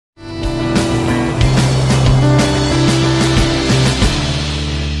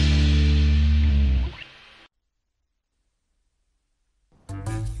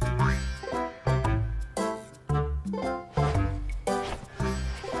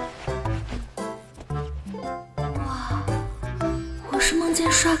是梦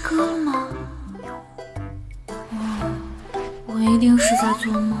见帅哥了吗？我一定是在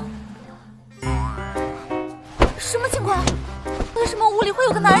做梦。什么情况？为什么屋里会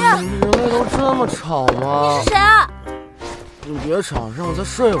有个男人？人类都这么吵吗？你是谁啊？你别吵，让我再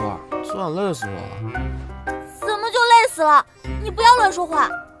睡会儿，昨晚累死我了。怎么就累死了？你不要乱说话。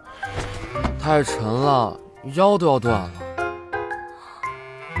太沉了，腰都要断了。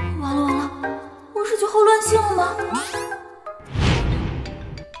完了完了，我是酒后乱性了吗？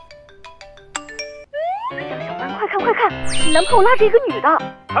小三，快看快看，你男朋友拉着一个女的，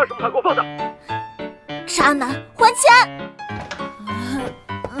还有什么太过分的？渣男，还钱！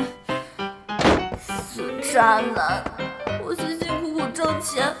死渣男，我辛辛苦苦挣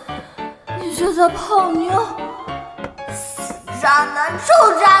钱，你却在泡妞。死渣男，臭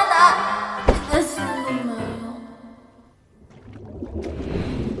渣男，一点心都没有。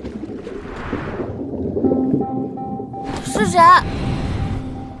是谁？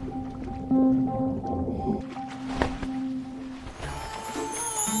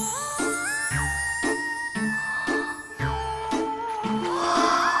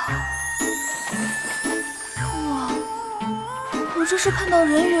我这是看到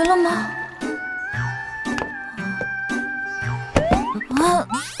人鱼了吗？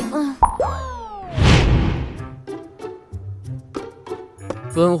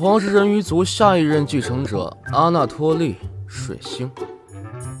本皇是人鱼族下一任继承者阿纳托利水星。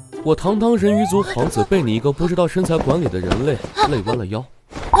我堂堂人鱼族皇子被你一个不知道身材管理的人类累弯了腰。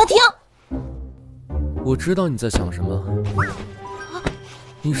停！我知道你在想什么。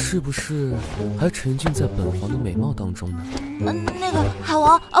你是不是还沉浸在本皇的美貌当中呢？那个海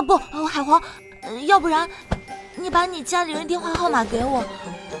王啊，不，海皇，要不然你把你家里人电话号码给我，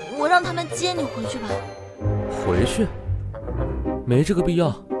我让他们接你回去吧。回去？没这个必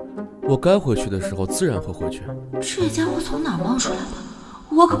要，我该回去的时候自然会回去。这家伙从哪冒出来的？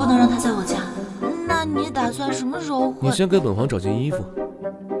我可不能让他在我家。那你打算什么时候回？你先给本皇找件衣服。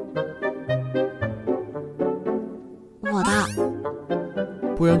我的。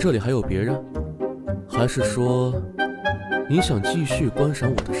不然这里还有别人？还是说你想继续观赏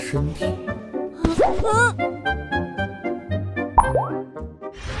我的身体？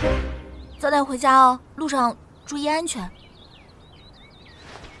早点回家哦，路上注意安全。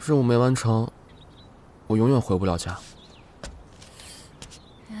任务没完成，我永远回不了家。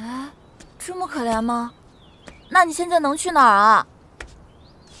哎，这么可怜吗？那你现在能去哪儿啊？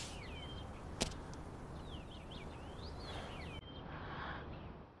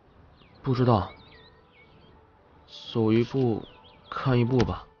不知道，走一步看一步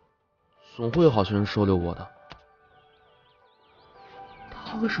吧，总会有好些人收留我的。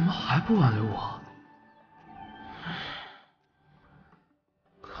他为什么还不挽留我？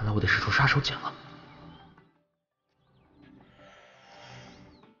看来我得使出杀手锏了。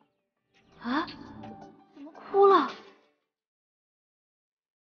啊？怎么哭了？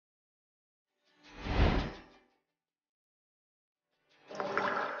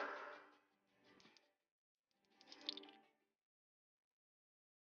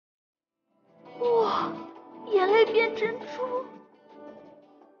哇，眼泪变珍珠。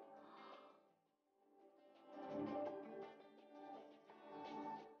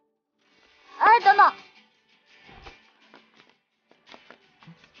哎，等等！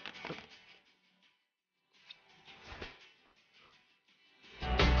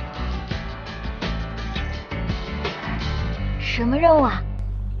什么任务啊？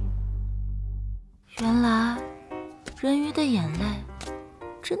原来人鱼的眼泪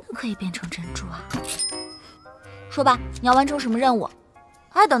真的可以变成珍珠啊！说吧，你要完成什么任务？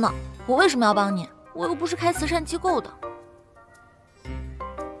哎，等等，我为什么要帮你？我又不是开慈善机构的。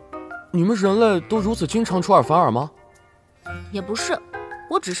你们人类都如此经常出尔反尔吗？也不是，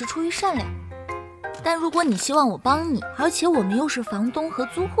我只是出于善良。但如果你希望我帮你，而且我们又是房东和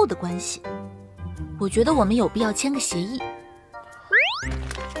租户的关系，我觉得我们有必要签个协议。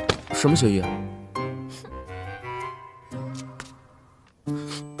什么协议？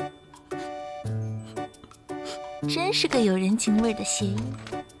真是个有人情味的协议。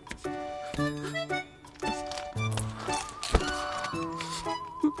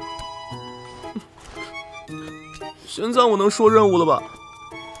现在我能说任务了吧？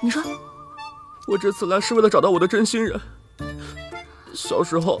你说。我这次来是为了找到我的真心人。小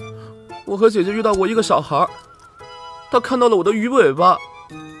时候，我和姐姐遇到过一个小孩，他看到了我的鱼尾巴，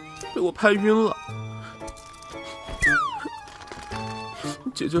被我拍晕了。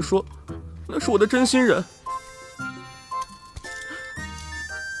姐姐说，那是我的真心人。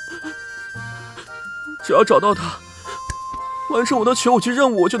只要找到他，完成我的求偶级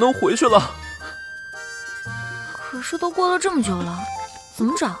任务，我就能回去了。可是都过了这么久了，怎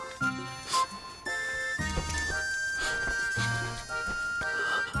么找？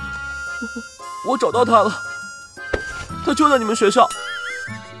我找到他了，他就在你们学校。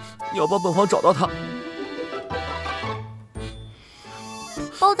你要帮本皇找到他。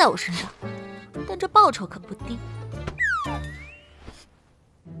包在我身上，但这报酬可不低。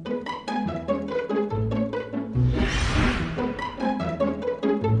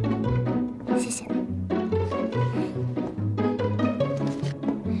谢谢。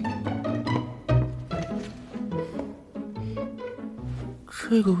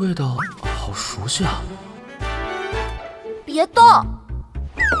这个味道好熟悉啊！别动！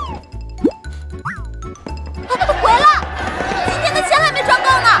回来！今天的钱还没赚够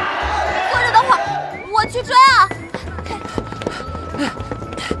呢，或者等会儿我去追啊！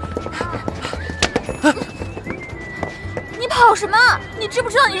你跑什么？你知不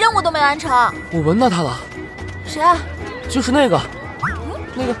知道你任务都没完成？我闻到他了。谁啊？就是那个，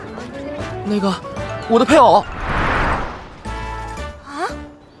我的配偶。啊？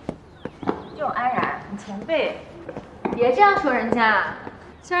这种安然，你前辈，别这样说人家。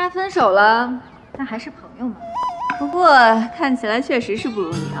虽然分手了，但还是朋友嘛。不过看起来确实是不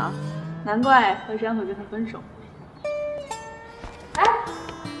如你啊，难怪和山会跟他分手。哎，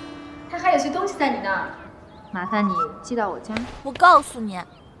他还有些东西在你那儿，麻烦你寄到我家。我告诉你，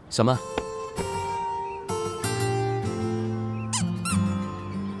小曼，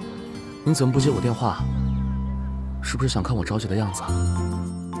你怎么不接我电话？是不是想看我着急的样子？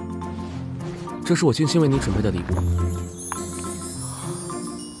这是我精心为你准备的礼物。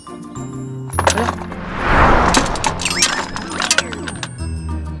哎呀！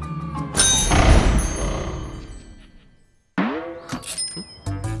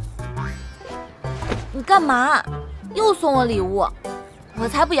你干嘛？又送我礼物？我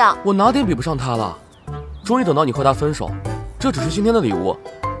才不要！我哪点比不上他了？终于等到你和他分手，这只是今天的礼物。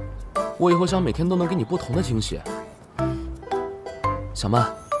我以后想每天都能给你不同的惊喜。小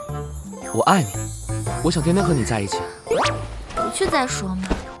曼，我爱你，我想天天和你在一起。回去再说嘛。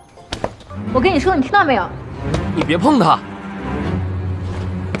我跟你说，你听到没有？你别碰他！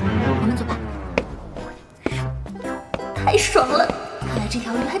我们走吧。太爽了！看来这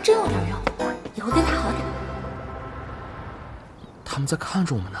条鱼还真有点肉，以后对它好点。他们在看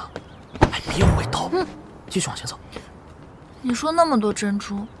着我们呢，哎，别回头，继续往前走。你说那么多珍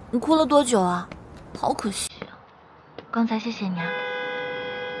珠，你哭了多久啊？好可惜啊！刚才谢谢你啊。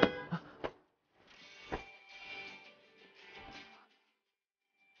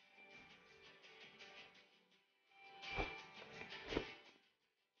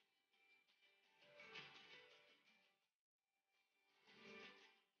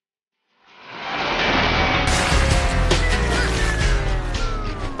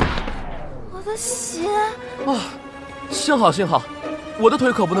我的鞋啊，幸好，我的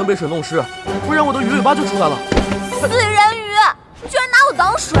腿可不能被水弄湿，不然我的鱼尾巴就出来了。死人鱼，居然拿我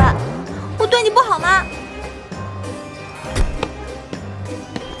挡水！我对你不好吗？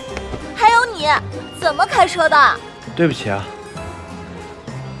还有你，怎么开车的？对不起啊，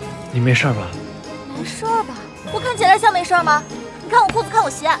你没事吧？没事吧？我看起来像没事吗？你看我裤子，看我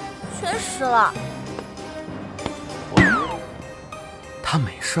鞋，全湿了。他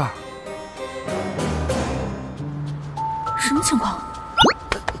没事儿。什么情况？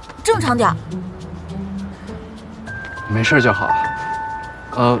正常点。没事就好。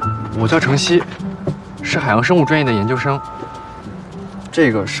我叫程曦，是海洋生物专业的研究生。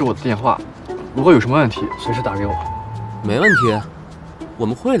这个是我的电话，如果有什么问题，随时打给我。没问题，我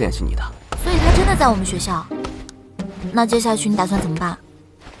们会联系你的。所以他真的在我们学校？那接下去你打算怎么办？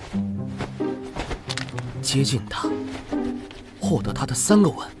接近他，获得他的3个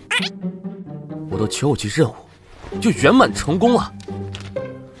吻，我的求偶级任务就圆满成功了，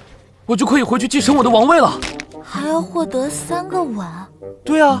我就可以回去继承我的王位了。还要获得3个吻？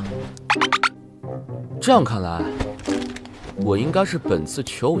对啊，这样看来，我应该是本次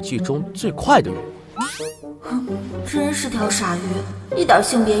求偶季中最快的鱼。哼，真是条傻鱼，一点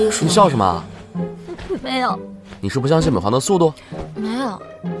性别意识。你笑什么？没有。你是不相信本皇的速度？没有。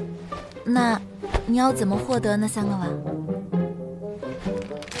那你要怎么获得那3个吻？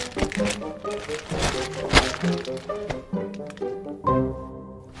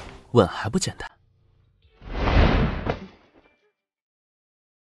吻还不简单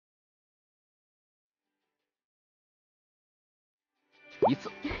？1次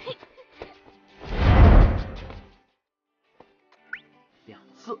，2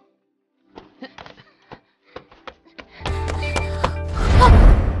次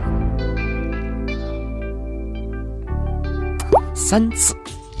，3次。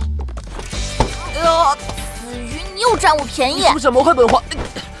哎呦，死鱼，你又占我便宜！是不是想谋害本皇？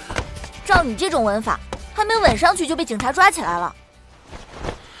照你这种吻法，还没吻上去就被警察抓起来了。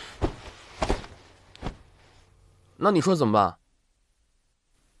那你说怎么办？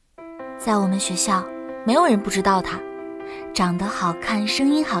在我们学校，没有人不知道他，长得好看，声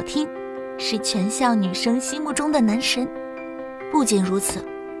音好听，是全校女生心目中的男神。不仅如此，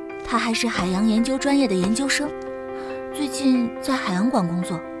他还是海洋研究专业的研究生，最近在海洋馆工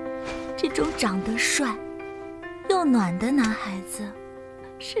作。这种长得帅又暖的男孩子，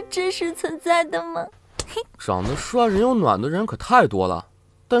是真实存在的吗？长得帅人又暖的人可太多了，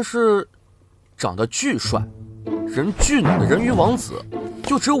但是长得巨帅人巨暖的人鱼王子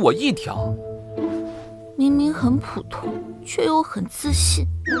就只有我一条。明明很普通，却又很自信，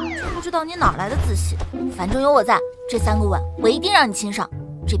却不知道你哪来的自信。反正有我在，这3个吻我一定让你亲上，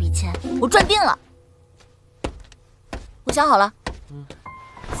这笔钱我赚定了。我想好了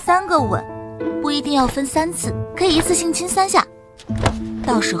，3个吻不一定要分3次，可以一次性亲3下。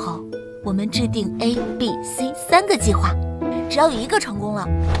到时候我们制定 A、B、C 3个计划，只要有一个成功了，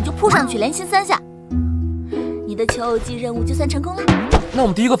你就扑上去连亲3下，你的求偶季任务就算成功了。那我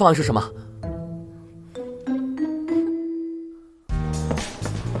们第一个方案是什么？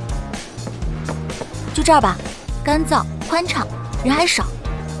就这儿吧，干燥宽敞，人还少，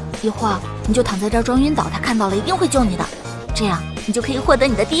一会儿你就躺在这儿装晕倒，他看到了一定会救你的，这样你就可以获得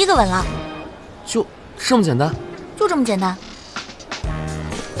你的第一个吻了。就这么简单？就这么简单。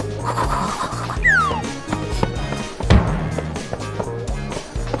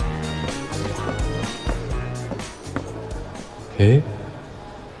诶，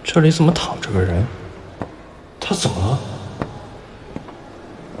这里怎么躺着个人？他怎么了？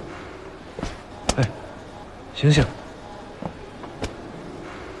哎，醒醒！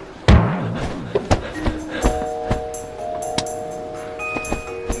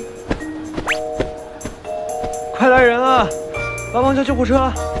快来人啊！帮忙叫救护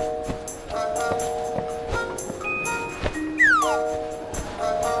车！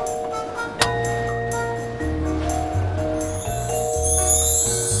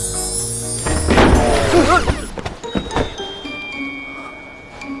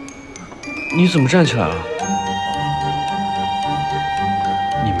你怎么站起来了？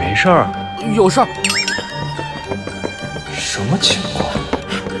你没事儿？有事儿。什么情况？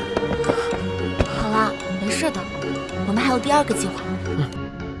好了，没事的，我们还有第2个计划。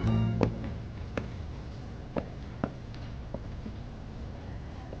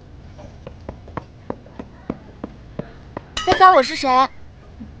别猜我是谁？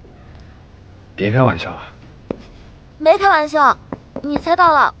别开玩笑啊！没开玩笑，你猜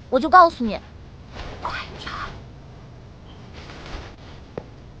到了我就告诉你。快点！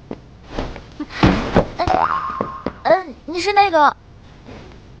你是那个，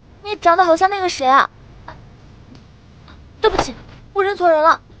你长得好像那个谁啊？对不起，我认错人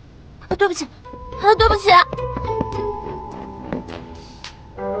了。对不起，对不起。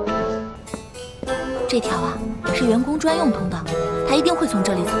这条啊是员工专用通道，他一定会从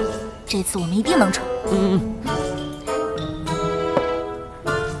这里走。这次我们一定能成。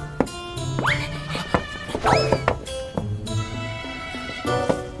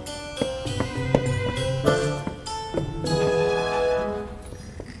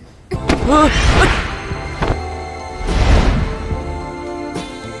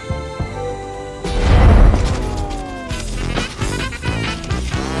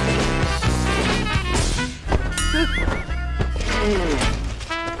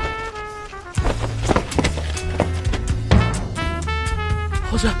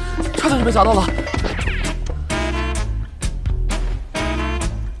好险，差点就被砸到了。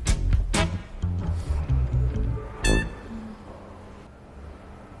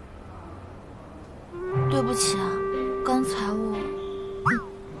对不起啊，刚才我……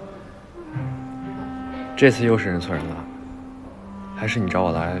这次又是认错人了，还是你找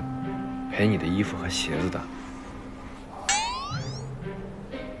我来赔你的衣服和鞋子的？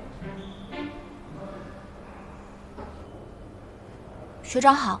学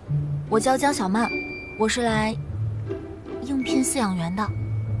长好，我叫江小曼，我是来应聘饲养员的。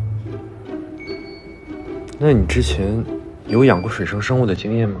那你之前有养过水生生物的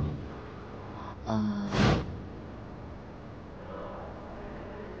经验吗？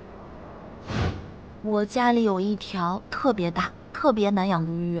我家里有一条特别大、特别难养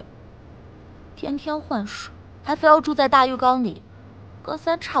的鱼，天天换水，还非要住在大浴缸里，隔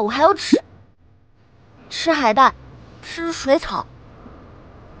3差5还要吃海带，吃水草。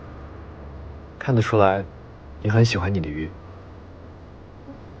看得出来，你很喜欢你的鱼。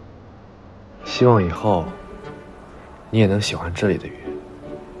希望以后你也能喜欢这里的鱼。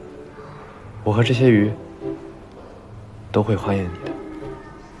我和这些鱼都会欢迎你的。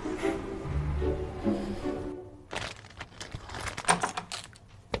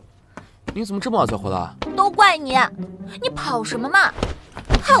你怎么这么晚才回来？都怪你！你跑什么嘛？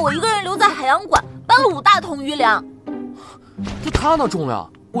害我一个人留在海洋馆搬了5大桶鱼粮。就他那重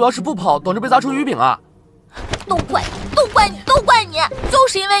量，我要是不跑，等着被砸成鱼饼啊！都怪你！就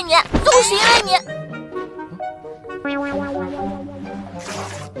是因为你！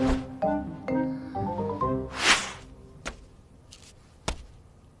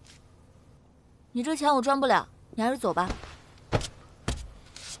你这钱我赚不了，你还是走吧。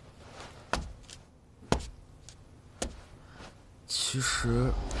其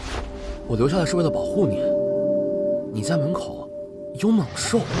实，我留下来是为了保护你。你家门口有猛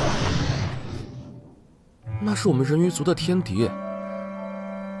兽，那是我们人鱼族的天敌。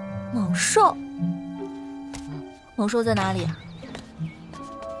猛兽？猛兽在哪里？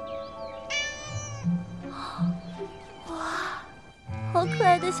哇，好可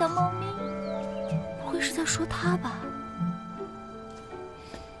爱的小猫咪！不会是在说它吧？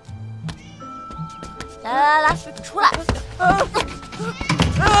来，出来！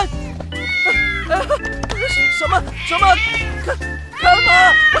什么？开门！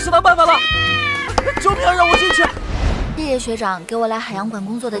我想到办法了！救命啊！让我进去！谢谢学长给我来海洋馆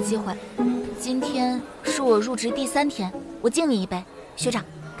工作的机会。今天是我入职第3天，我敬你一杯，学长，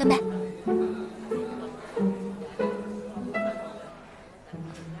干杯！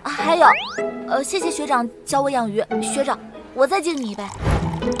还有，谢谢学长教我养鱼，学长，我再敬你一杯。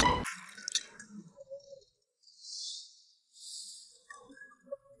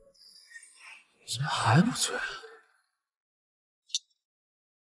怎么还不醉？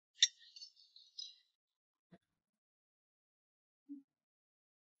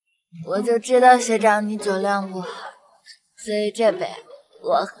我就知道学长你酒量不好，所以这杯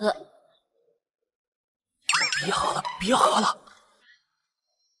我喝。别喝了！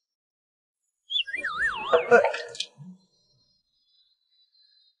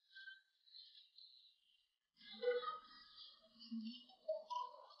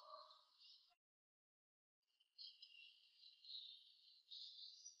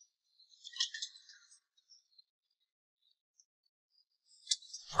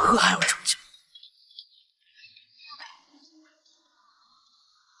喝还有正经。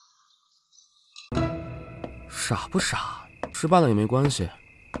傻不傻？失败了也没关系，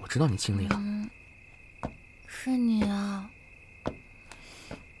我知道你尽力了。是你啊。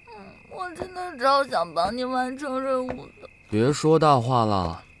我真的超想帮你完成任务的。别说大话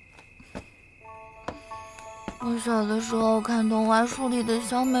了。我小的时候看童话书里的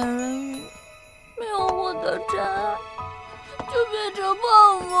小美人鱼，没有我的真爱，就变成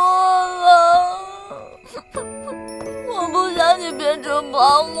泡沫了。我不想你变成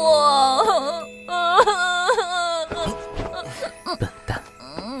泡沫。笨蛋，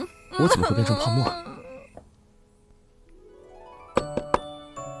我怎么会变成泡沫啊？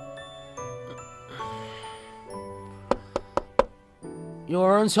有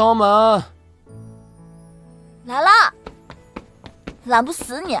人敲门。来啦，拦不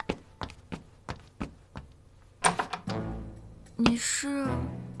死你。你是？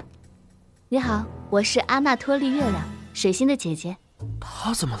你好，我是阿纳托利月亮，水星的姐姐。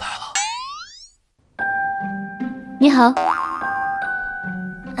他怎么来了？你好。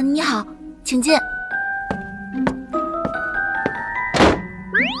你好，请进。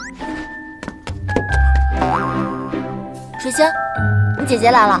水星，你姐姐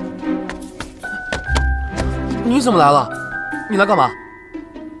来了。你怎么来了？你来干嘛？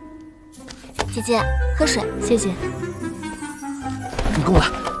姐姐，喝水，谢谢。你跟我来。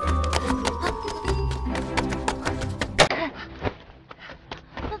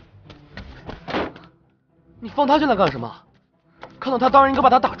你放他进来干什么？看到他当然应该把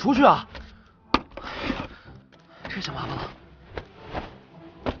他打出去啊！这下麻烦了。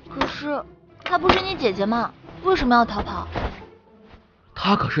可是她不是你姐姐吗？为什么要逃跑？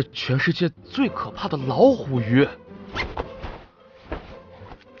它可是全世界最可怕的老虎鱼。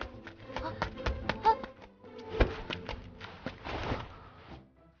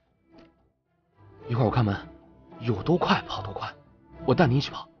一会儿我开门，有多快跑多快，我带你一起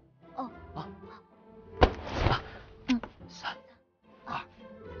跑。哦，啊，3、2、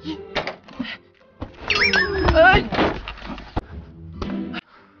1，哎！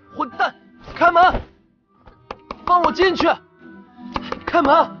混蛋，开门！放我进去！开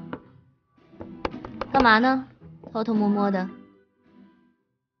门！干嘛呢？偷偷摸摸的。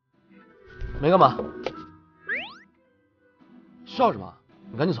没干嘛。笑什么？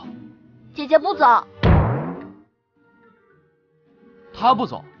你赶紧走。姐姐不走。他不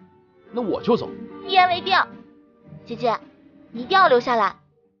走，那我就走。一言为定。姐姐，你一定要留下来。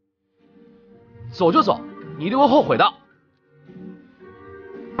走就走，你一定会后悔的。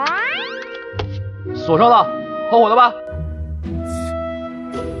锁上了，后悔了吧？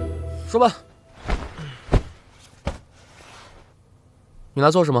说吧，你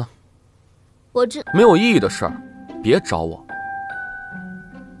来做什么？我这没有意义的事儿，别找我。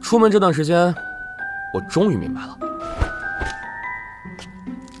出门这段时间，我终于明白了。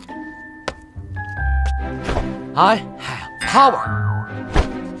I have power，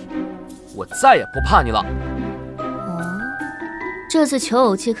 我再也不怕你了。哦，这次求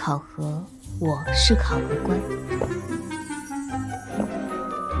偶技考核，我是考核官。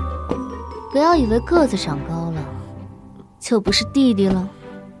不要以为个子长高了，就不是弟弟了。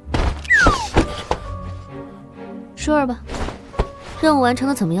说儿吧，任务完成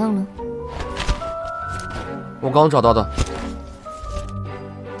的怎么样了？我刚找到的。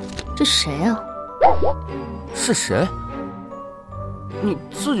这谁啊？是谁？你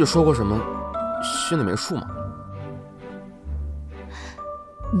自己说过什么，心里没数吗？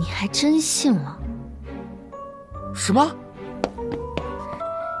你还真信了？什么？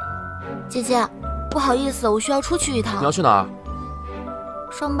姐姐，不好意思，我需要出去一趟。你要去哪儿？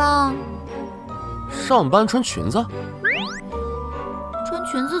上班啊。上班穿裙子？穿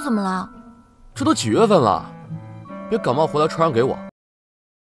裙子怎么了？这都几月份了，别感冒回来传染给我。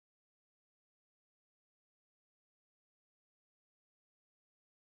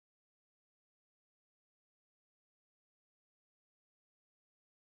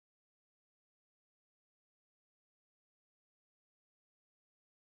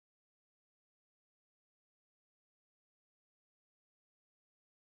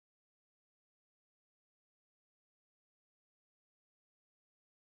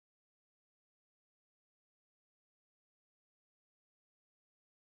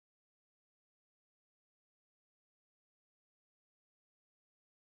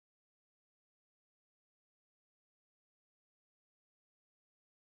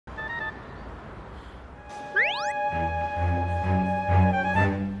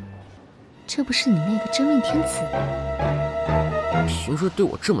这不是你那个真命天子吗？平时对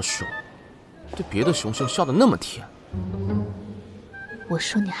我这么凶，对别的雄性笑得那么甜。我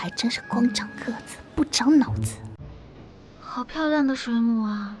说你还真是光长个子不长脑子。好漂亮的水母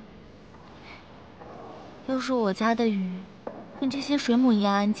啊！要是我家的鱼跟这些水母一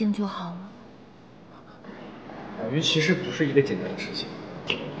样安静就好了。养鱼其实不是一个简单的事情，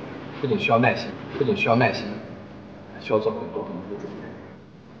不仅需要耐心，还需要做很多准备。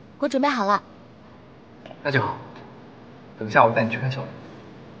我准备好了。那就好，等下我带你去看小鱼，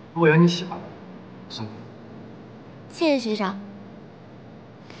如果有你喜欢的，送给你。谢谢学长。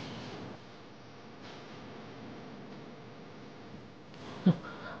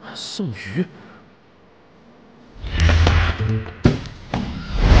送鱼？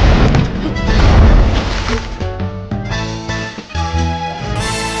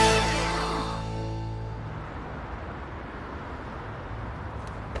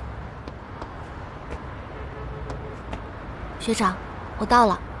学长，我到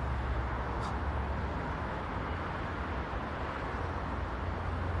了。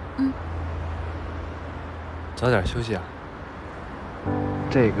早点休息啊。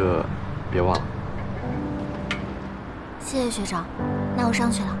这个别忘了。谢谢学长，那我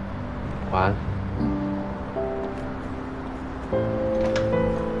上去了。晚安。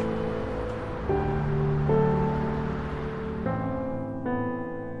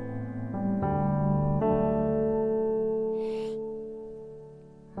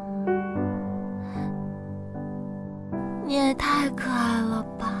你也太可爱了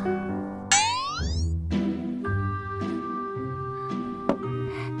吧！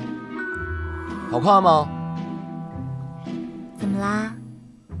好看吗？怎么啦？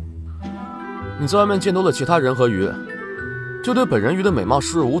你在外面见多了其他人和鱼，就对本人鱼的美貌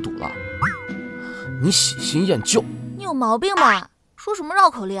视若无睹了。你喜新厌旧，你有毛病吧？说什么绕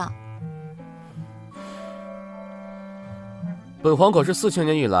口令？本皇可是4000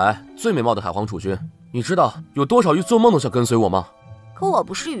年以来最美貌的海皇主君，你知道有多少鱼做梦都想跟随我吗？可我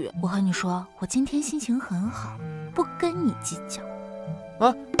不是鱼，我和你说，我今天心情很好，不跟你计较。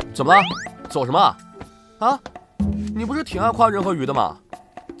啊，怎么了？走什么啊？啊，你不是挺爱夸人和鱼的吗？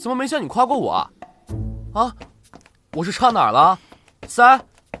怎么没见你夸过我啊？啊，我是差哪儿了？腮、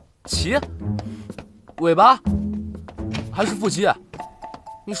鳍、尾巴，还是腹肌？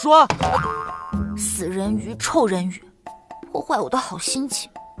你说。死人鱼，臭人鱼，破坏我的好心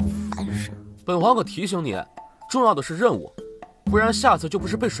情，烦人。本皇可提醒你，重要的是任务，不然下次就不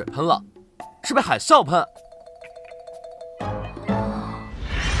是被水喷了，是被海啸喷。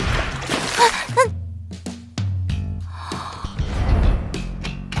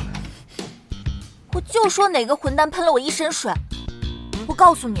就说哪个混蛋喷了我一身水。我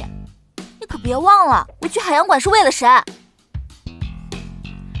告诉你，你可别忘了，我去海洋馆是为了谁。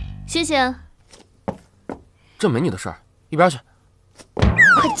谢谢。这没你的事儿，一边去。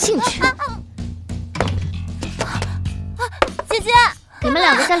快进去！姐姐，你们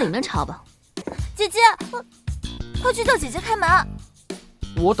两个在里面吵吧。姐姐，快去叫姐姐开门。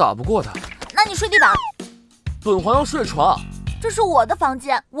我打不过他。那你睡地板。本皇要睡床。这是我的房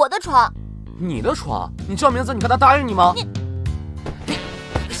间，我的床。你的床？你叫名字，你看他答应你吗？你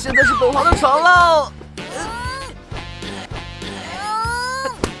现在是本皇的床了。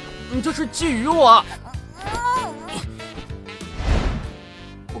你这是觊觎我。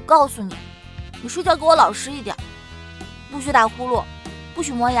我告诉你，你睡觉给我老实一点，不许打呼噜，不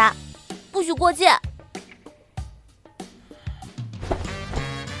许磨牙，不许过界。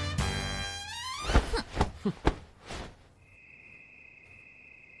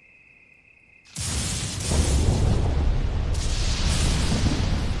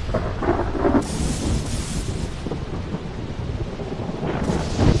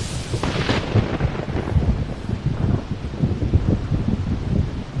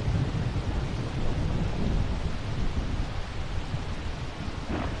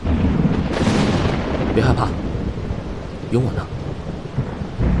别害怕，有我呢。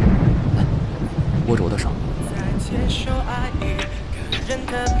来，握着我的手。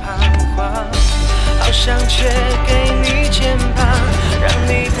好想借给你肩膀，让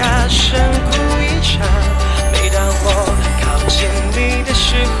你大声哭一场。每当我靠近你的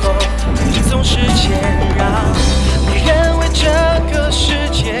时候，你总是谦让。你认为这个世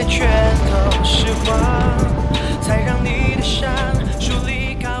界全都是谎，才让你的伤树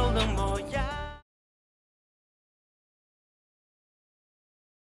立高冷模样。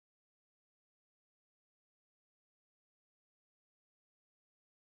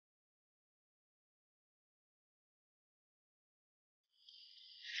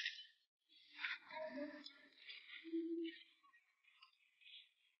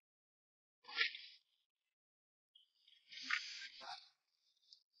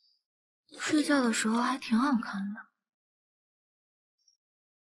睡觉的时候还挺好看的。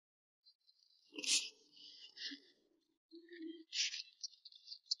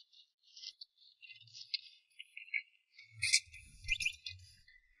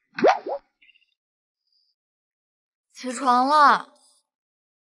起床了，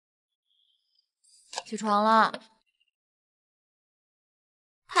起床了，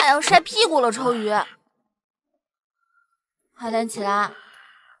太阳晒屁股了，臭鱼，快点起来。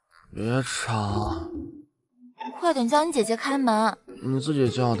别吵！快点叫你姐姐开门。你自己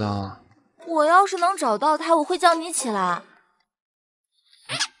叫的。我要是能找到她，我会叫你起来。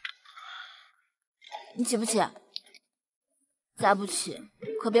你起不起？再不起，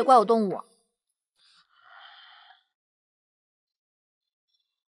可别怪我动武。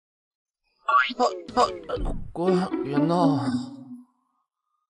滚！别闹！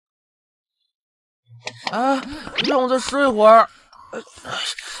哎，让我再睡会儿。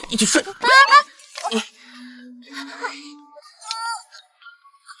一起睡。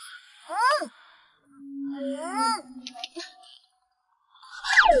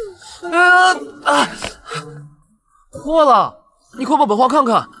错了，你快帮本皇看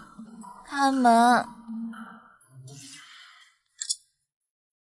看。开门。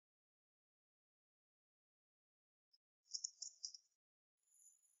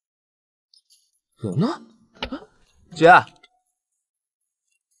人呢？姐，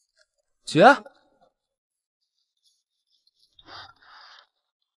姐，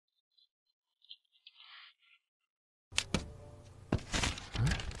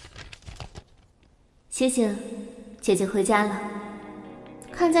谢谢，姐姐回家了。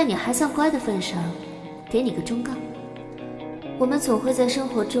看在你还算乖的份上，给你个忠告：我们总会在生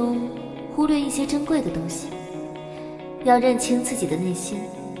活中忽略一些珍贵的东西，要认清自己的内心，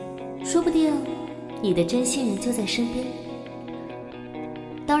说不定你的真心人就在身边。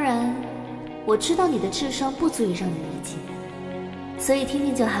当然，我知道你的智商不足以让你理解，所以听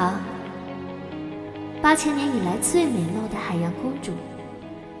听就好。8000年以来最美貌的海洋公主，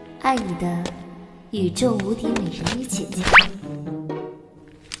爱你的宇宙无敌美人鱼姐姐。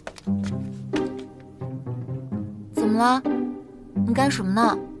怎么了？你干什么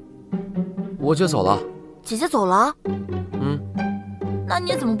呢？我姐走了。姐姐走了？嗯。那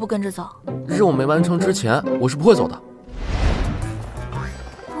你怎么不跟着走？任务没完成之前，我是不会走的。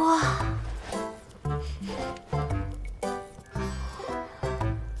哇！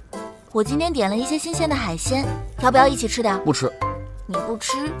我今天点了一些新鲜的海鲜，要不要一起吃点？不吃。你不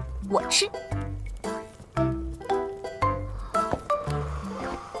吃，我吃。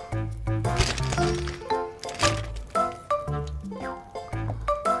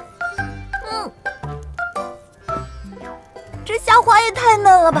这花也太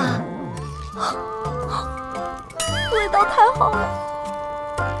嫩了吧！味道太好了。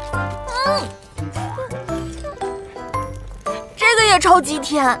这个也超级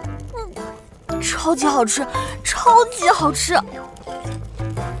甜，超级好吃，超级好吃。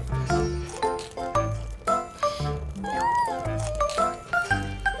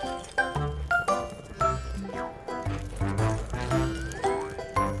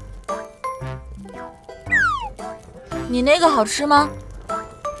你那个好吃吗？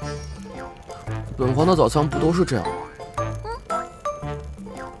本皇的早餐不都是这样吗？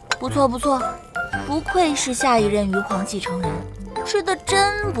不错不错，不愧是下一任鱼皇继承人，吃的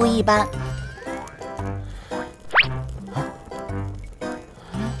真不一般。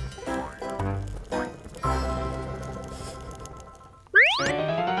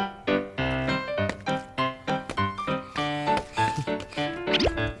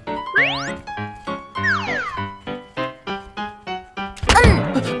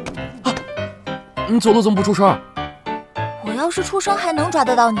你走路怎么不出声？我要是出声还能抓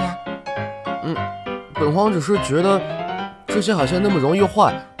得到你？本皇只是觉得这些海鲜那么容易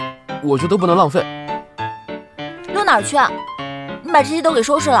坏，我觉得不能浪费。溜哪儿去啊？你把这些都给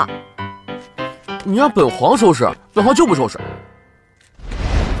收拾了。你让本皇收拾，本皇就不收拾。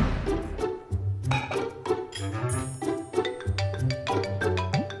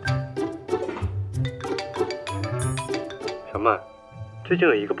小曼，最近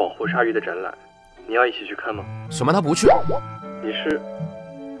有一个保护鲨鱼的展览，你要一起去看吗？小曼她不去。你是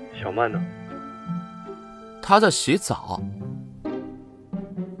小曼呢？她在洗澡。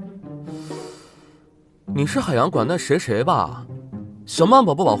你是海洋馆那谁吧？小曼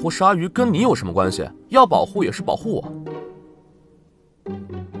宝不保护鲨鱼跟你有什么关系？要保护也是保护我。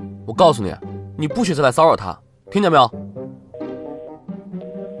我告诉你，你不许再来骚扰她，听见没有？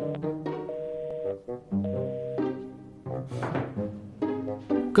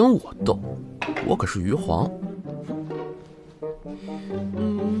跟我斗，我可是鱼皇。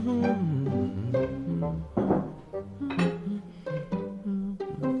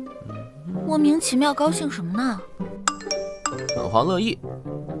莫名其妙高兴什么呢？本皇乐意。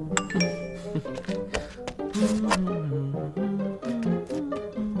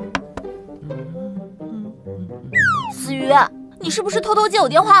死鱼，你是不是偷偷接我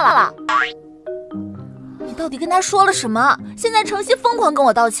电话了？你到底跟他说了什么？现在程曦疯狂跟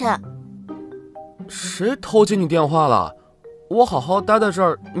我道歉。谁偷接你电话了？我好好待在这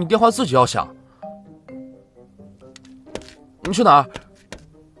儿，你电话自己要响。你去哪儿？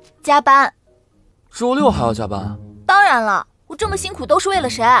加班。周六还要加班？当然了，我这么辛苦都是为了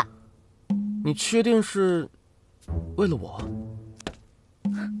谁？你确定是为了我？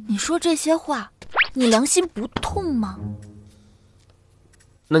你说这些话，你良心不痛吗？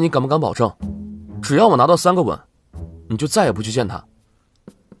那你敢不敢保证，只要我拿到3个吻，你就再也不去见他？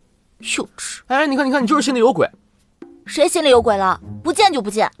幼稚！哎，你看，你就是心里有鬼。谁心里有鬼了？不见就不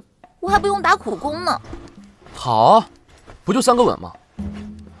见，我还不用打苦工呢。好，不就3个吻吗？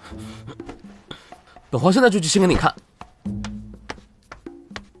本皇现在就去亲给你看。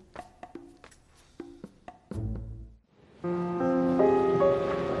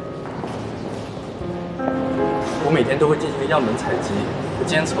我每天都会进行样本采集和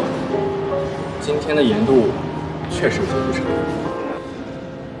监测，今天的盐度确实有些不成。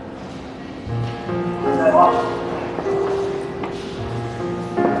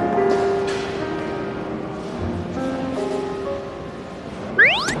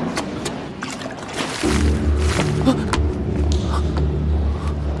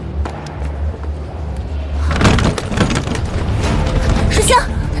石香，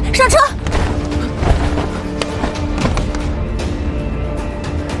上车！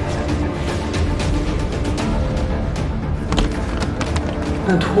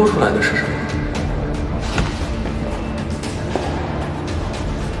那拖出来的是什么？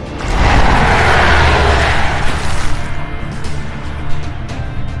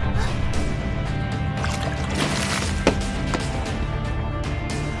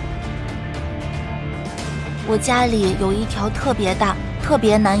我家里有一条特别大、特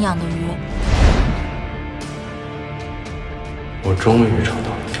别难养的鱼。我终于找到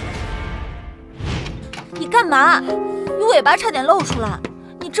了。你干嘛？鱼尾巴差点露出来，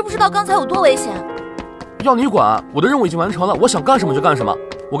你知不知道刚才有多危险？要你管，我的任务已经完成了，我想干什么就干什么。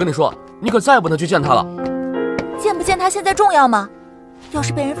我跟你说，你可再也不能去见他了。见不见他现在重要吗？要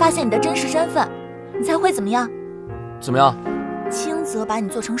是被人发现你的真实身份，你猜会怎么样？怎么样？轻则把你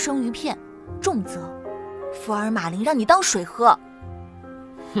做成生鱼片，重则福尔马林让你当水喝。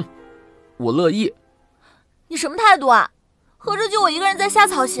哼，我乐意。你什么态度啊？合着就我一个人在瞎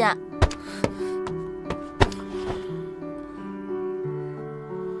操心？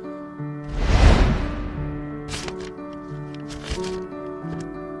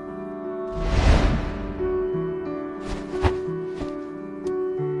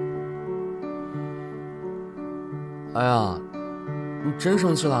呀？你真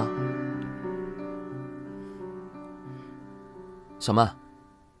生气了？小曼，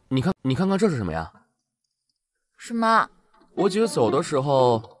你看看这是什么呀？什么？我姐走的时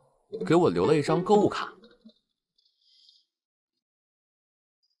候给我留了一张购物卡。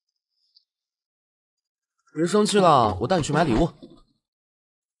别生气了，我带你去买礼物。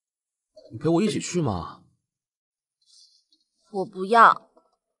你陪我一起去嘛？我不要。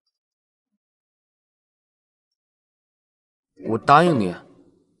我答应你，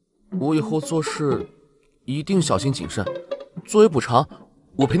我以后做事一定小心谨慎。作为补偿，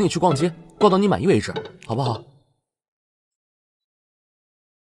我陪你去逛街，逛到你满意为止，好不好？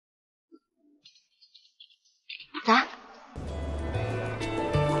来，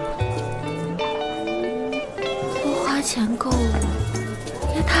不花钱购物，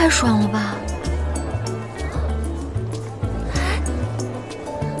也太爽了吧！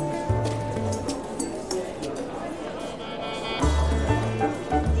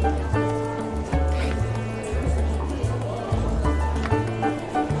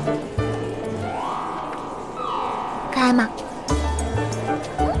开吗？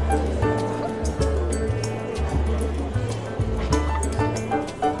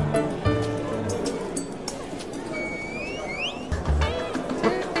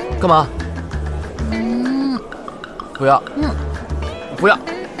干嘛？不要。不要。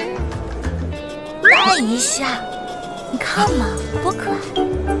按一下，你看嘛，多可爱！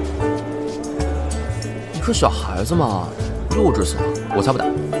你是小孩子嘛，幼稚死了，我才不打。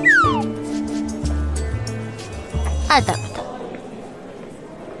爱打不打？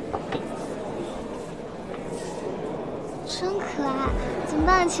真可爱，怎么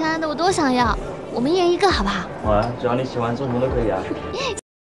办，亲爱的？我都想要，我们一人一个，好不好？好啊，只要你喜欢，做什么都可以啊。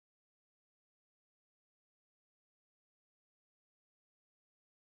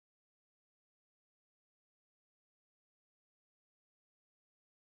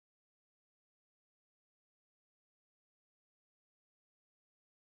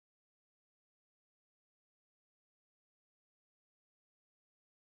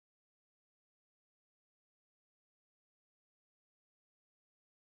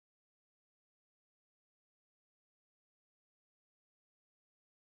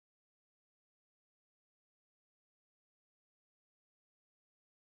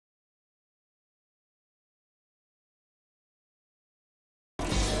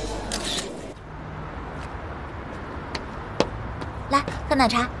来，喝奶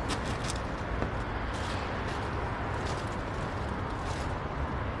茶。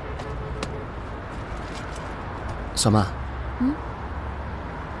小曼，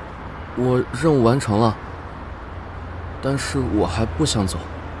我任务完成了，但是我还不想走。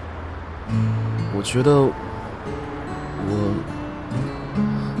我觉得我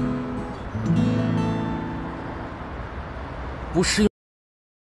不是。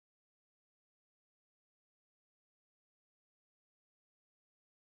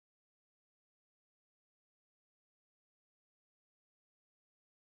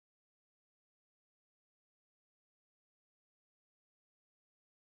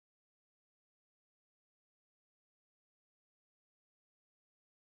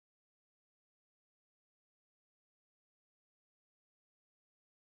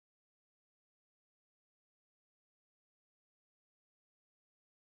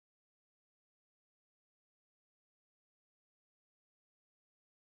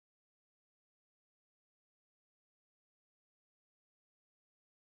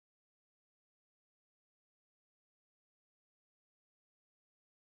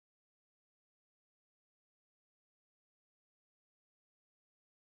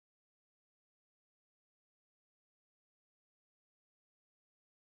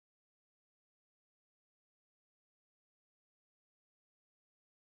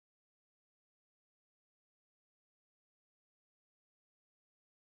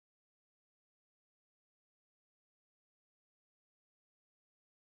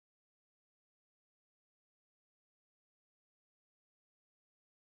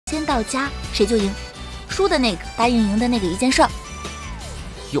先到家谁就赢，输的那个答应赢的那个一件事儿。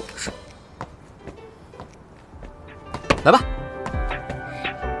幼稚。来吧，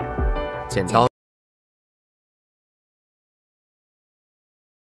剪刀。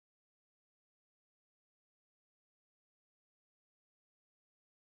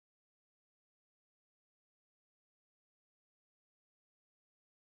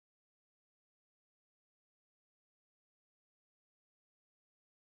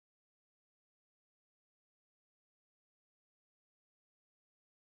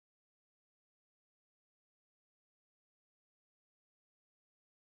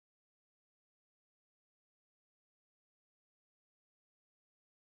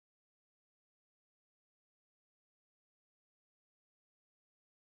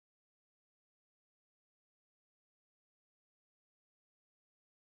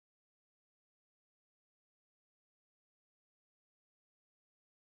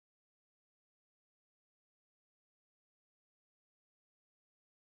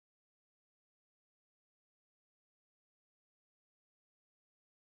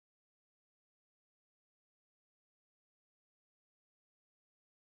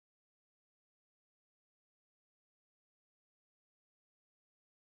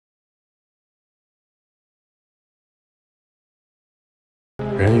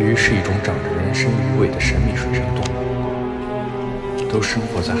人鱼是一种长着人身鱼尾的神秘水生动物，都生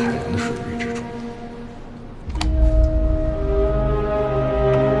活在海洋的水域之中。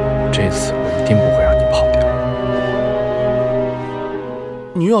这次我一定不会让你跑掉。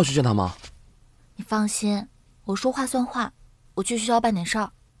你又要去见他吗？你放心，我说话算话，我去学校办点事儿。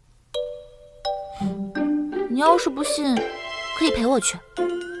你要是不信，可以陪我去。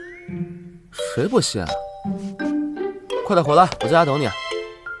谁不信啊？快点回来，我在家等你。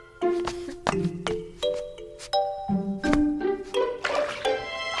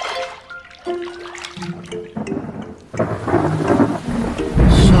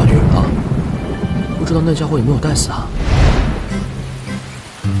下雨了，不知道那家伙有没有带伞。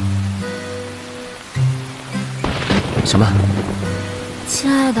小曼，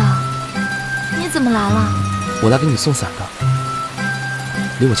亲爱的，你怎么来了？我来给你送伞的，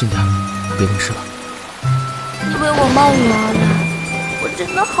离我近点，别淋湿了。你为我冒雨而来，我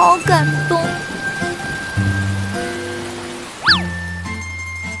真的好感动。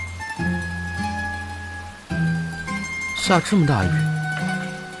下这么大雨，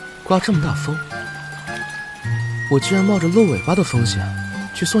刮这么大风，我居然冒着露尾巴的风险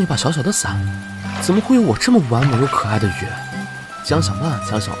去送一把小小的伞，怎么会有我这么完美又可爱的雨？江小曼，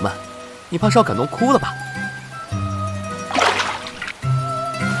江小曼，你怕是要感动哭了吧？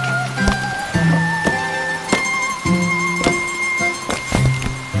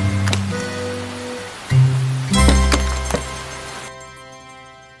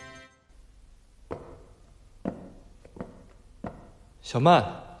小曼，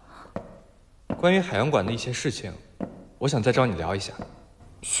关于海洋馆的一些事情，我想再找你聊一下。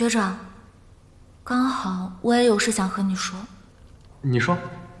学长，刚好我也有事想和你说。你说。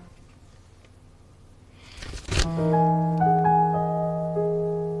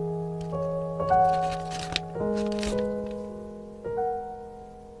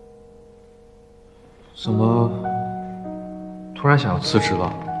怎么突然想要辞职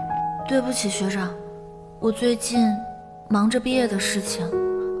了？对不起，学长，我最近忙着毕业的事情，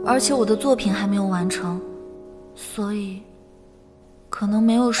而且我的作品还没有完成，所以可能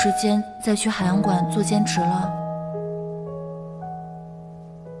没有时间再去海洋馆做兼职了。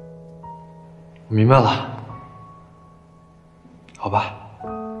我明白了，好吧，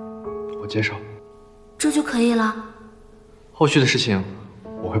我接受。这就可以了？后续的事情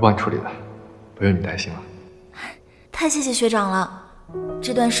我会帮你处理的，不用你担心了。太谢谢学长了，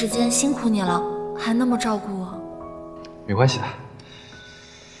这段时间辛苦你了，还那么照顾我。没关系的。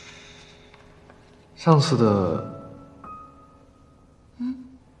上次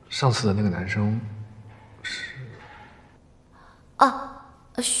的那个男生是……啊，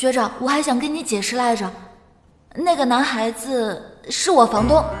学长，我还想跟你解释来着，那个男孩子是我房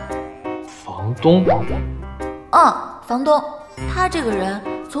东。房东？房东，他这个人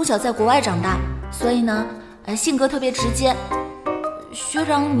从小在国外长大，所以呢，性格特别直接。学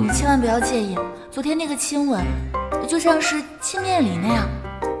长，你千万不要介意，昨天那个亲吻，就像是亲电里那样。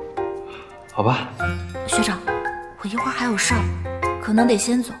好吧。学长，我一会儿还有事儿，可能得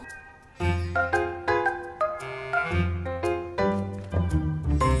先走。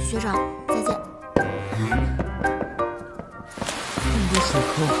学长，再见。这水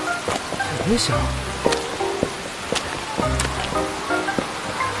坑好危险啊！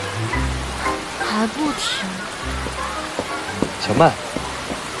还不停。小曼，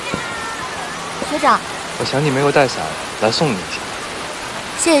学长，我想你没有带伞，来送你一下。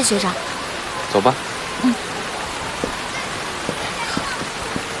谢谢学长。走吧。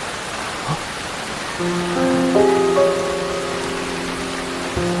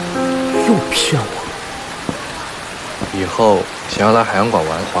又骗我！以后想要来海洋馆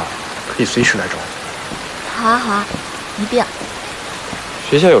玩的话，可以随时来找我。好啊好啊，一定。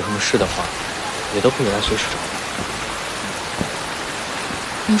学校有什么事的话，也都可以来随时找我。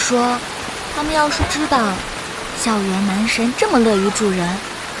你说，他们要是知道校园男神这么乐于助人，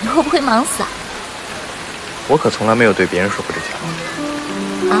你会不会忙死啊？我可从来没有对别人说过这些话。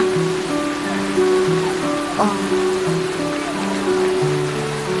啊？哦，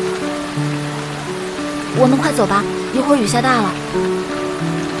我们快走吧，一会儿雨下大了。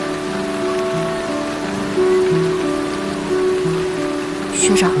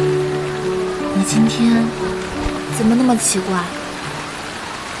学长，你今天怎么那么奇怪？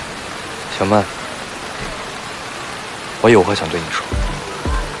小曼，我有话想对你说。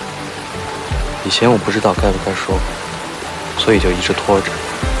以前我不知道该不该说，所以就一直拖着。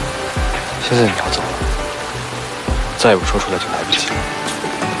现在你要走了，再不说出来就来不及了。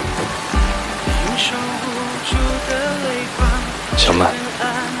小曼，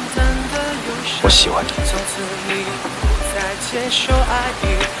我喜欢你。接受爱一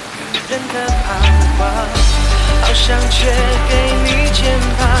个人的彷徨，好想借给你肩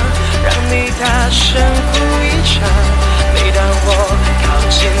膀，让你大声哭一场。每当我靠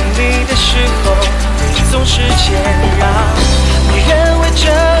近你的时候，你总是谦让。你认为这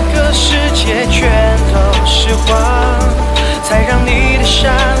个世界全都是谎，才让你的伤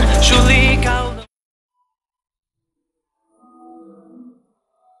树立高楼。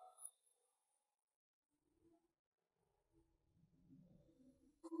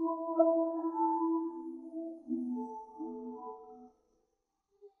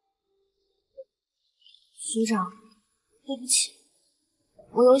学长，对不起，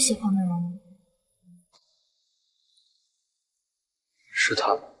我有喜欢的人了。是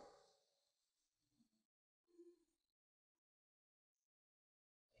他。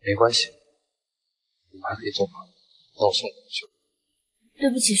没关系，我们还可以做朋友。那我送你回去。对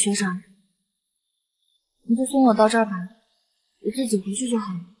不起，学长，你就送我到这儿吧，我自己回去就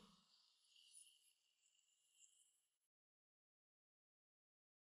好了。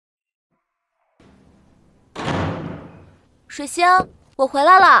水星，我回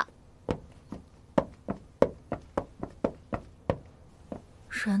来了。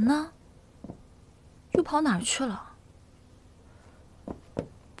人呢？又跑哪儿去了？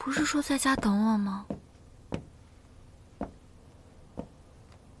不是说在家等我吗？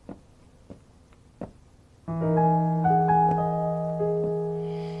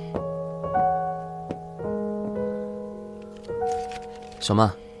小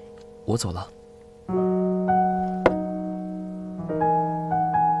曼，我走了。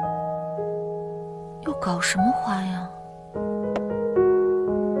又搞什么花样？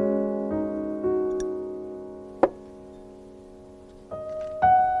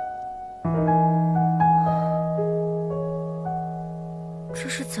这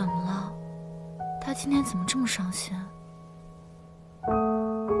是怎么了？他今天怎么这么伤心？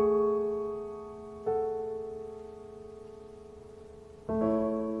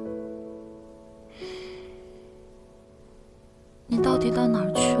你到底到哪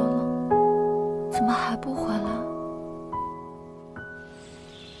儿去了？怎么还不回来？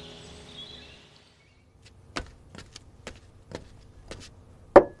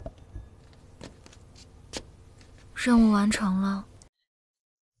任务完成了，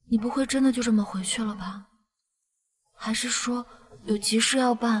你不会真的就这么回去了吧？还是说有急事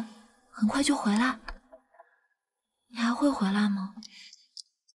要办，很快就回来？你还会回来吗？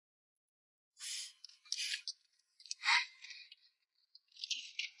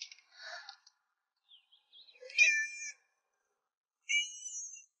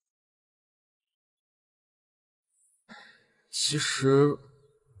其实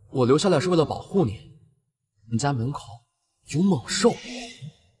我留下来是为了保护你，你家门口有猛兽。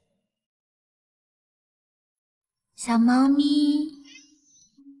小猫咪，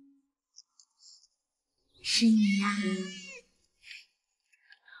是你呀！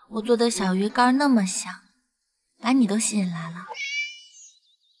我做的小鱼干那么香，把你都吸引来了。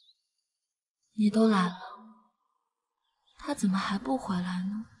你都来了，他怎么还不回来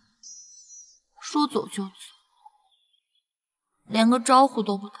呢？说走就走，连个招呼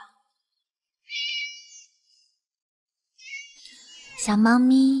都不打。小猫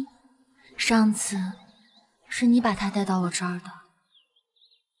咪，上次是你把它带到我这儿的，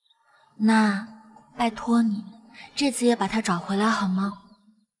那拜托你，这次也把它找回来好吗？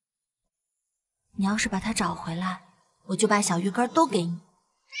你要是把它找回来，我就把小鱼干都给你。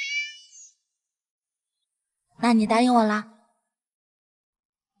那你答应我啦？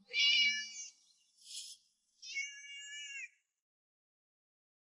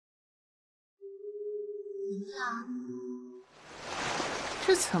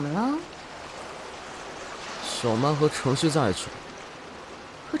这怎么了？小曼和程曦在一起了。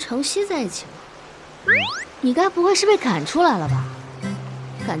和程曦在一起了？你该不会是被赶出来了吧？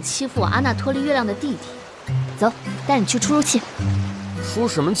敢欺负我阿纳托利月亮的弟弟，走，带你去出出气。出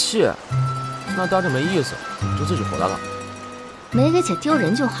什么气？那待着没意思，就自己回来了。没给姐丢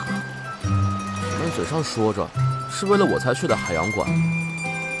人就好。你们嘴上说着是为了我才去的海洋馆，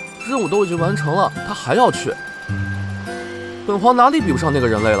任务都已经完成了，他还要去。本皇哪里比不上那个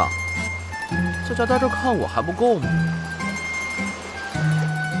人类了？在家待着看我还不够吗？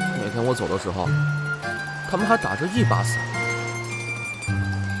那天我走的时候，他们还打着一把伞。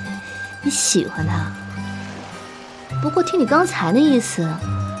你喜欢他？不过听你刚才那意思，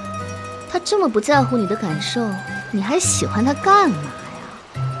他这么不在乎你的感受，你还喜欢他干嘛呀？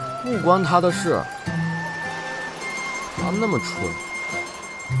不关他的事。他那么蠢，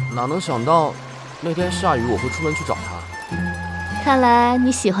哪能想到那天下雨我会出门去找他？看来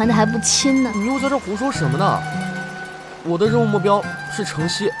你喜欢的还不轻呢。你又在这胡说什么呢？我的任务目标是城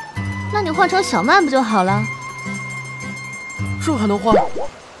西。那你换成小曼不就好了？这还能换？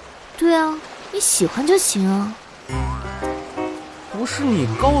对啊，你喜欢就行啊。不是你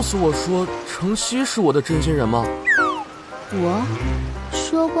告诉我说城西是我的真心人吗？我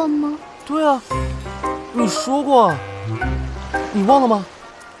说过吗？对啊，你说过，你忘了吗？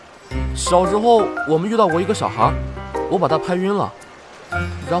小时候我们遇到过一个小孩，我把他拍晕了，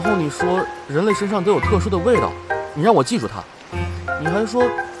然后你说人类身上都有特殊的味道，你让我记住他，你还说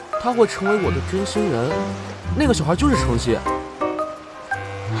他会成为我的真心人，那个小孩就是城西。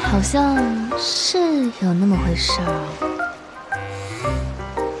好像是有那么回事儿。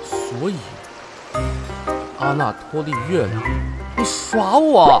所以阿纳托利月亮，你耍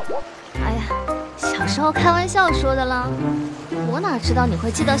我！哎呀，小时候开玩笑说的啦，我哪知道你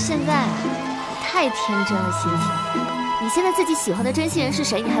会记到现在，你太天真了，星星。你现在自己喜欢的真心人是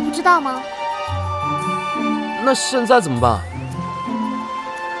谁，你还不知道吗？那现在怎么办？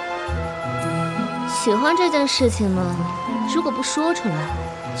喜欢这件事情呢，如果不说出来，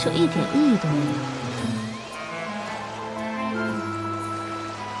就一点意义都没有。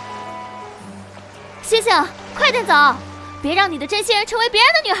星星，快点走，别让你的真心人成为别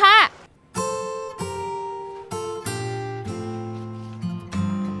人的女孩。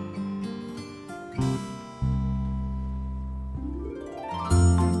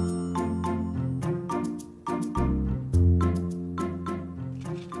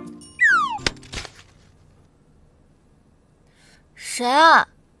谁啊？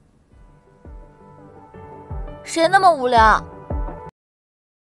谁那么无聊？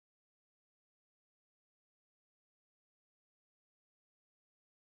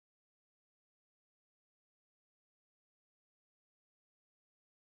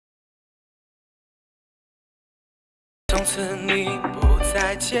从此你不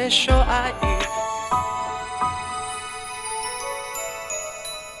再接受爱意。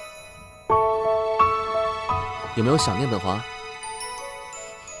有没有想念本华？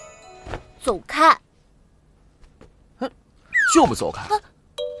走开！就不走开！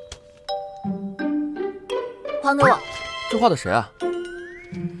还给我！这画的谁啊？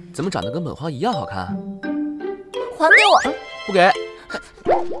怎么长得跟本花一样好看？还给我！不给！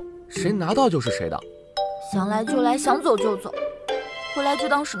谁拿到就是谁的。想来就来，想走就走，回来就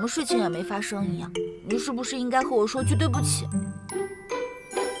当什么事情也没发生一样。你是不是应该和我说句对不起？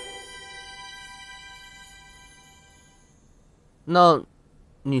那，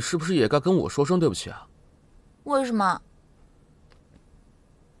你是不是也该跟我说声对不起啊？为什么？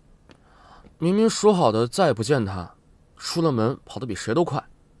明明说好的再也不见他，出了门跑得比谁都快，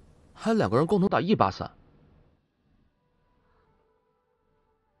还两个人共同打一把伞。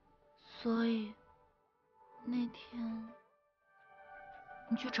所以，那天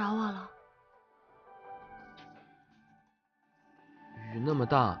你去找我了。雨那么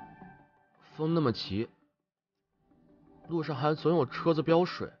大，风那么急，路上还总有车子飙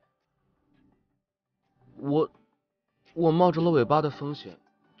水，我冒着了尾巴的风险，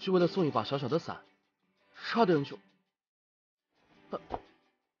就为了送一把小小的伞，差点就……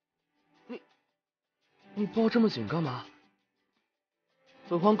你抱这么紧干嘛？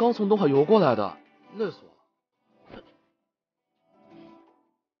本荒刚从东海游过来的，累死我了。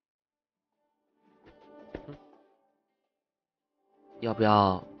要不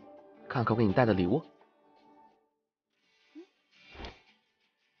要看看我给你带的礼物？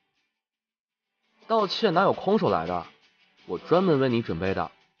道歉哪有空手来的？我专门为你准备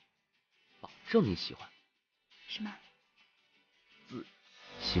的，保证你喜欢。什么？自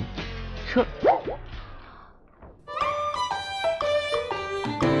行车。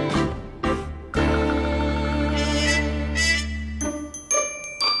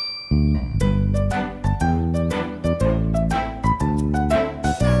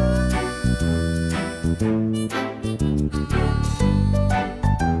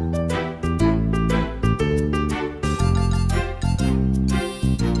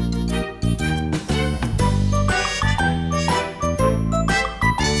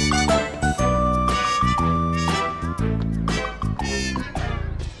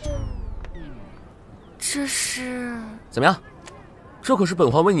这是怎么样？这可是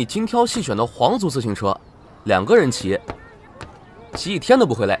本皇为你精挑细选的皇族自行车，2个人骑，骑1天都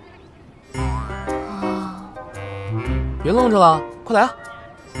不会累。啊！别愣着了，快来啊！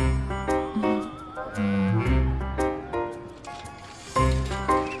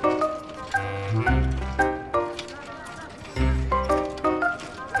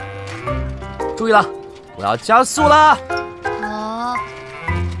注意了，我要加速啦！好。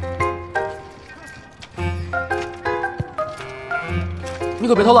你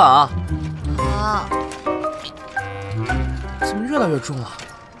可别偷懒啊！好。越来越重了。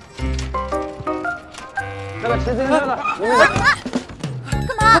那个骑自行车的，你们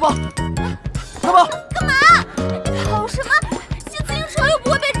干嘛？快跑！快跑！干嘛？跑什么？骑自行车又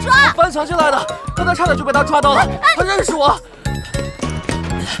不会被抓。翻墙进来的，刚才差点就被他抓到了。他认识我。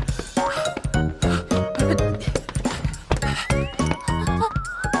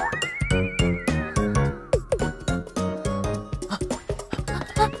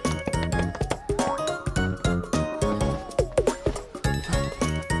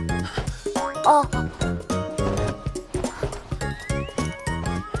哦，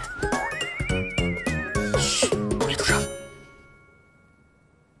嘘，没出声。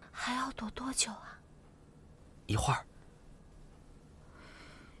还要躲多久啊？一会儿。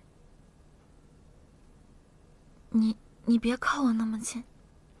你别靠我那么近，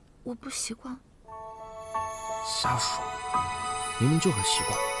我不习惯。瞎说，明明就很习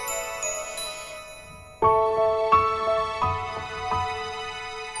惯。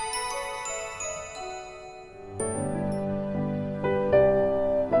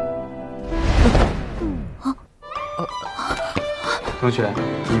同学，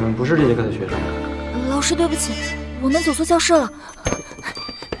你们不是这节课的学生。老师，对不起，我们走错教室了。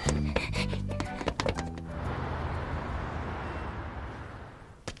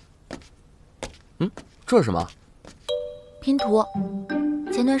这是什么？拼图，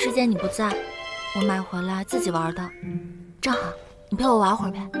前段时间你不在，我买回来自己玩的，正好你陪我玩会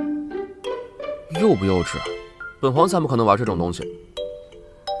儿呗。幼不幼稚？本皇才不可能玩这种东西。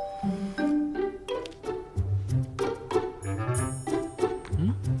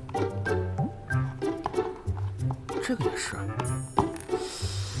这个也是，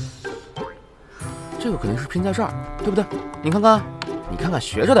这个肯定是拼在这儿，对不对？你看看，你看看，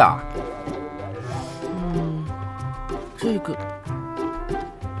学着点儿。这个，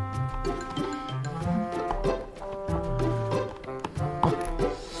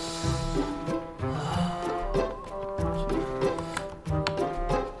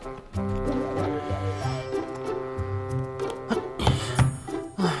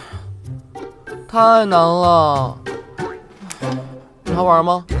太难了。你还玩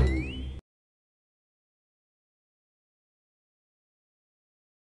吗？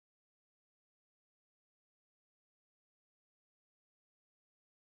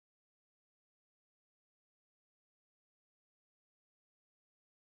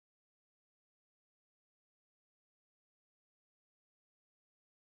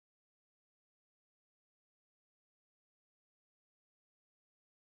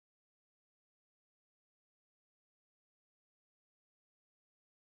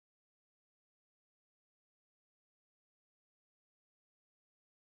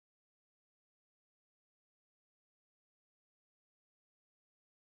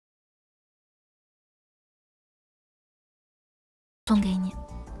送给你，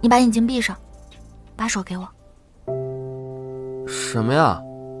你把眼睛闭上，把手给我。什么呀？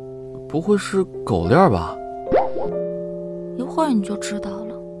不会是狗链吧？一会儿你就知道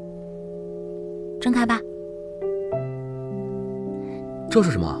了。睁开吧。这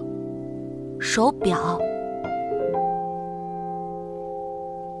是什么？手表。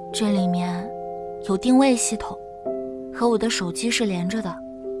这里面有定位系统，和我的手机是连着的。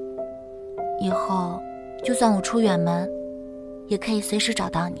以后就算我出远门，也可以随时找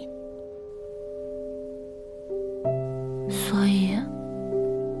到你。所以，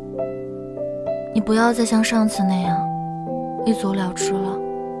你不要再像上次那样一走了之了。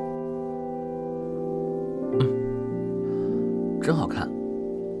真好看，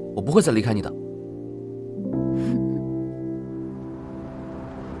我不会再离开你的。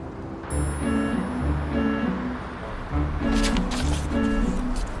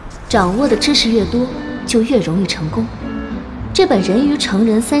掌握的知识越多，就越容易成功。这本《人鱼成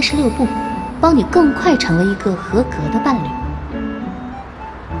人36步》，帮你更快成为一个合格的伴侣。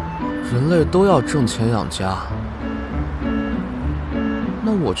人类都要挣钱养家，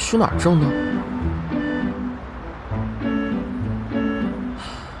那我去哪儿挣呢？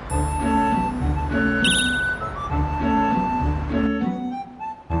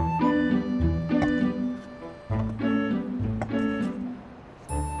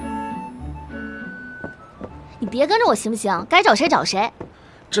你别跟着我行不行？该找谁找谁。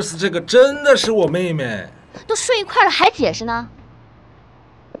这次这个真的是我妹妹，都睡一块了还解释呢？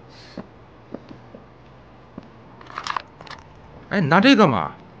哎，你拿这干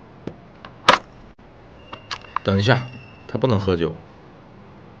嘛？等一下，他不能喝酒，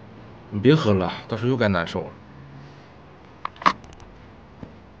你别喝了，到时候又该难受了。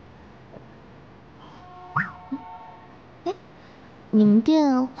哎，你们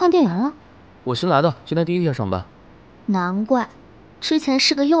店换店员了？我新来的，今天第一天上班。难怪之前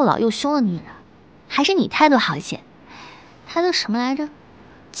是个又老又凶的女人，还是你态度好一些。她叫什么来着？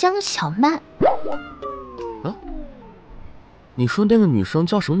江小曼。啊？你说那个女生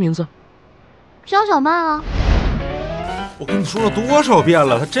叫什么名字？江小曼啊。我跟你说了多少遍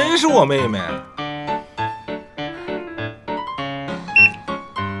了，她真是我妹妹。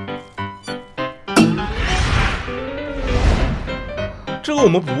这个我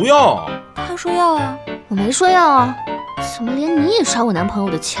们不要。他说要啊，我没说要啊。怎么连你也刷我男朋友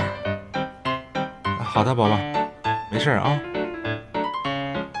的钱？好的，宝宝，没事啊。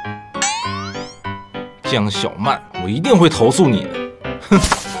江小曼，我一定会投诉你的。哼！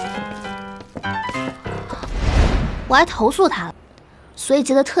我还投诉他了，所以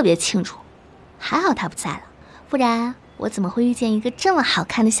记得特别清楚。还好他不在了，不然我怎么会遇见一个这么好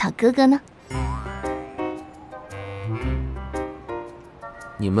看的小哥哥呢？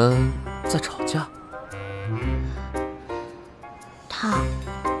你们在吵架？他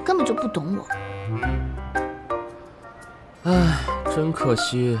根本就不懂我。唉，真可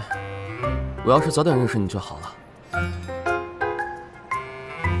惜。我要是早点认识你就好了。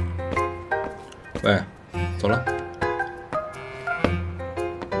喂，走了。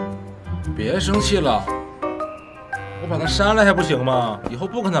别生气了，我把他删了还不行吗？以后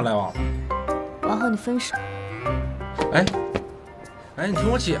不跟他来往了。我要和你分手。哎，你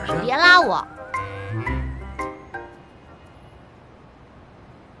听我解释。别拉我。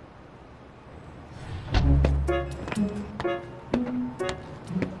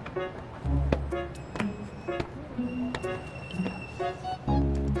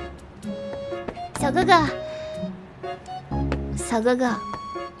小哥哥，小哥哥，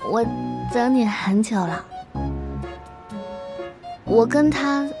我等你很久了。我跟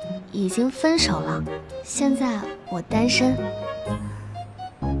他已经分手了，现在我单身。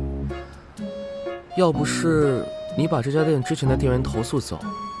要不是你把这家店之前的店员投诉走，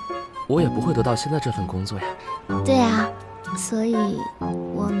我也不会得到现在这份工作呀。对啊，所以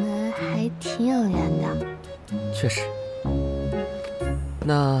我们还挺有缘的。确实。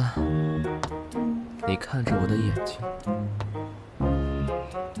那你看着我的眼睛，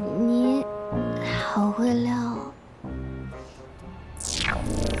你好会撩哦。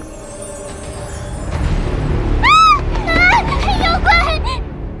妖怪！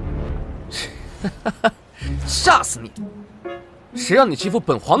吓死你！谁让你欺负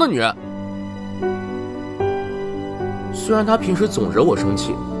本皇的女人？虽然她平时总惹我生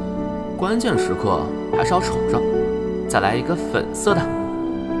气，关键时刻还是要宠着。再来一个粉色的。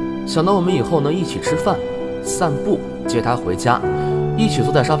想到我们以后能一起吃饭、散步、接她回家，一起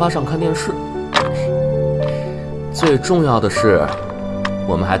坐在沙发上看电视。最重要的是，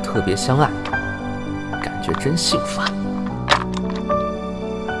我们还特别相爱，感觉真幸福啊！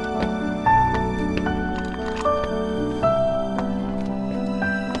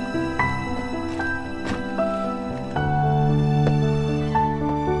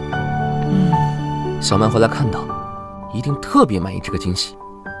小曼回来看到，一定特别满意这个惊喜。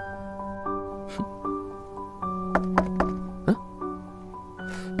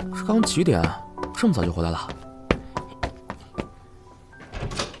这刚几点？这么早就回来了？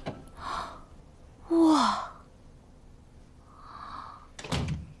哇！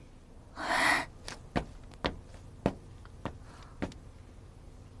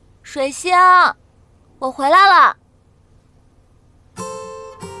水星，我回来了。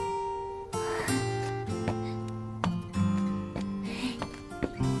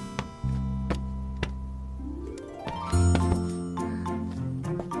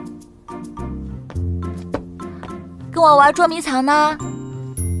跟我玩捉迷藏呢？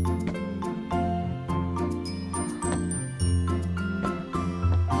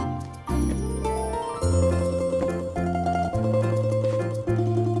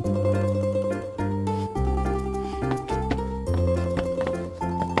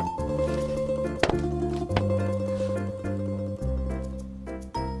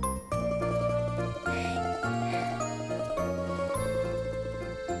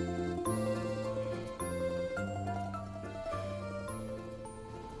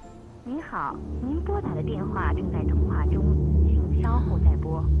您好，您拨打的电话正在通话中，请稍后再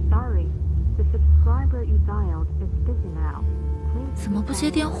拨。Sorry, the subscriber you dialed is busy now. 怎么不接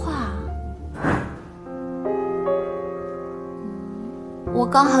电话？我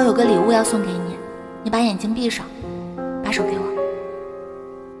刚好有个礼物要送给你，你把眼睛闭上，把手给我。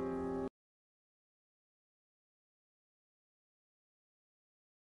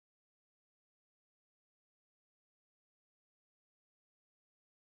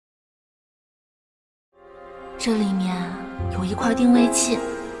这里面有一块定位器，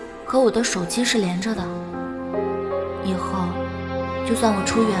和我的手机是连着的。以后就算我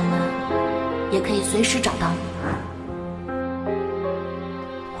出远门，也可以随时找到你。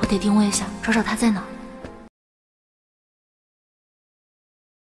我得定位一下，找找他在哪。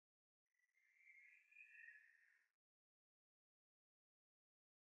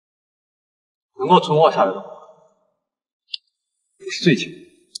能够存活下来的话，不是最强，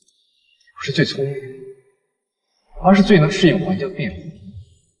不是最聪明，而是最能适应环境变化。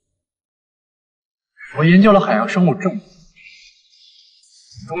我研究了海洋生物这么多，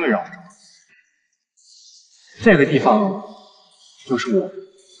终于让我找到这个地方，就是我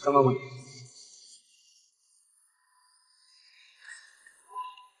刚刚问你。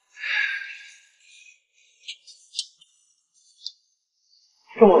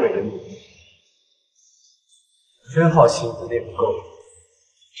这么美的你，真好奇你的那不够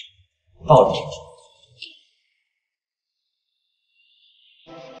到底是什么？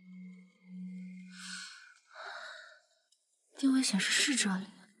定位显示是这里。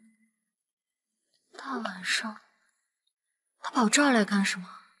大晚上，他跑这儿来干什么？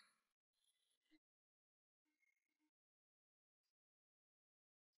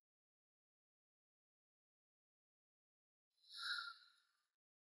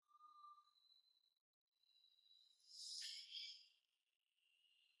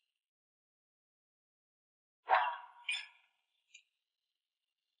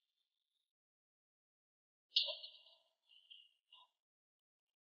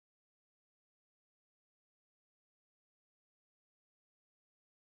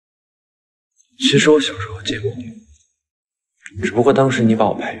其实我小时候见过你，只不过当时你把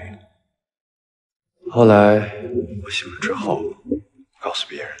我拍晕了。后来我醒了之后，告诉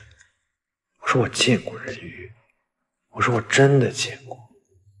别人，我说我见过人鱼，我说我真的见过，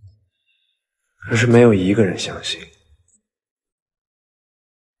可是没有一个人相信。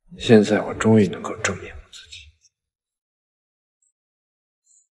现在我终于能够正面我自己，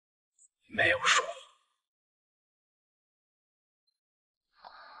没有说谎。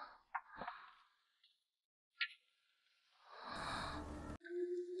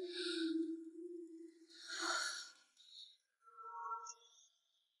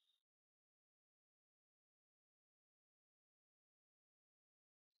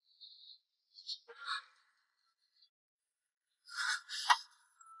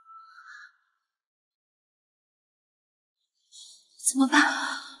怎么办？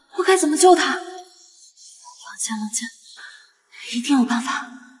我该怎么救他？冷静，冷静，一定有办法。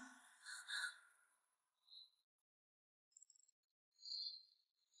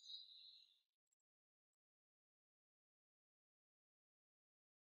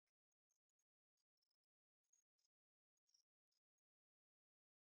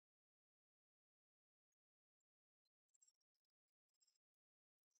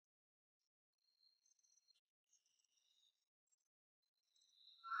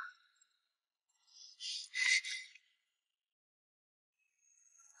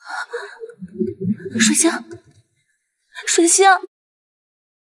水星，水星，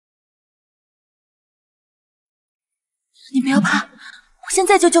你不要怕，我现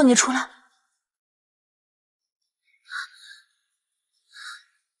在就救你出来。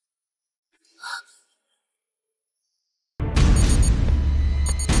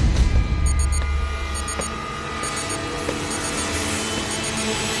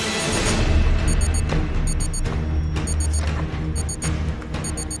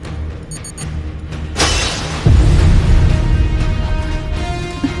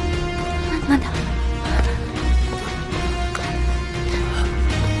慢点。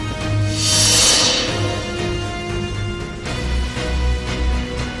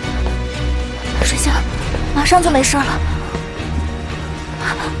水星，马上就没事了。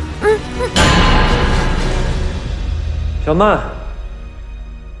小曼，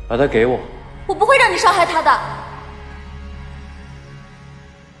把它给我。我不会让你伤害他的。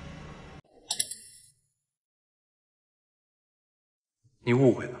你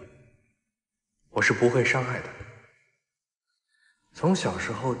误会了，我是不会伤害他的。从小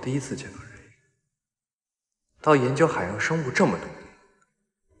时候第一次见到人鱼，到研究海洋生物这么多年，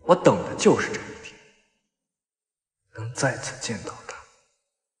我等的就是这一天，能再次见到他。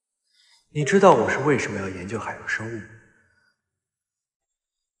你知道我是为什么要研究海洋生物吗？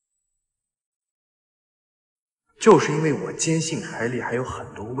就是因为我坚信海里还有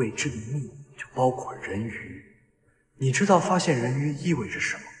很多未知的秘密，就包括人鱼。你知道发现人鱼意味着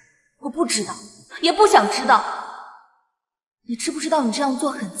什么？我不知道，也不想知道。你知不知道你这样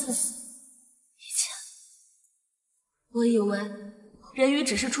做很自私？以前我以为人鱼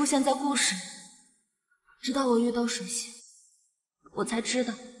只是出现在故事里，直到我遇到水星，我才知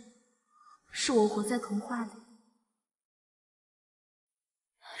道是我活在童话里。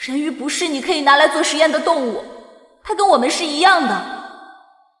人鱼不是你可以拿来做实验的动物，它跟我们是一样的。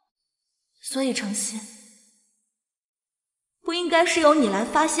所以程曦，不应该是由你来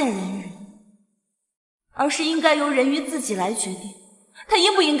发现人鱼，而是应该由人鱼自己来决定，它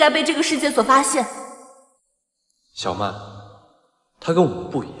应不应该被这个世界所发现。小曼，他跟我们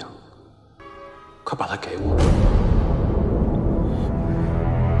不一样，快把他给我。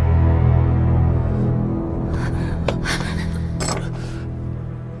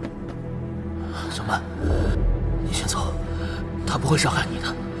小曼，你先走，他不会伤害你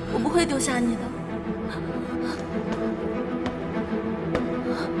的。我不会丢下你的。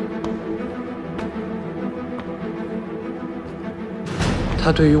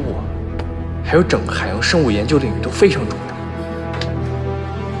他对于我，还有整个海洋生物研究领域都非常重要。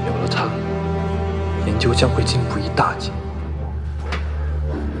有了他，研究将会进步一大截。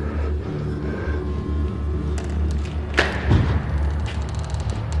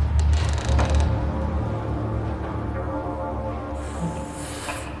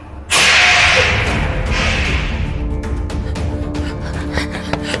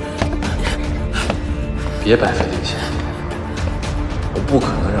别白费力气，我不可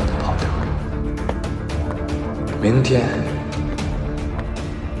能让他跑掉。明天，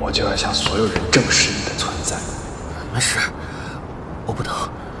我就要向所有人证实你的存在。没事，我不疼。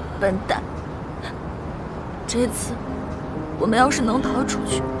笨蛋，这次我们要是能逃出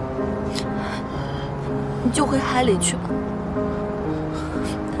去，你就回海里去吧。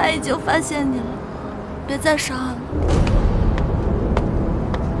他已经发现你了，别再上岸了。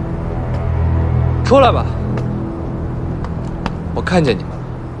出来吧，我看见你们了。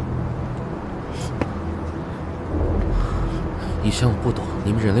以前我不懂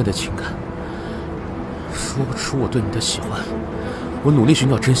你们人类的情感，说不出我对你的喜欢。我努力寻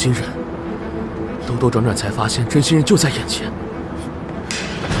找真心人，兜兜转转才发现真心人就在眼前。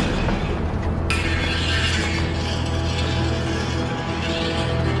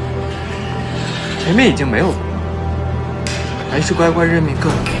前面已经没有了，还是乖乖认命更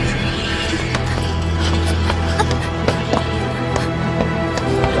好。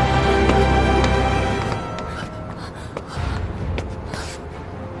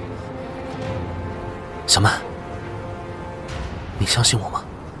小曼，你相信我吗？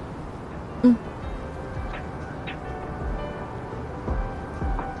嗯。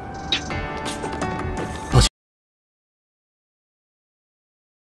抱歉。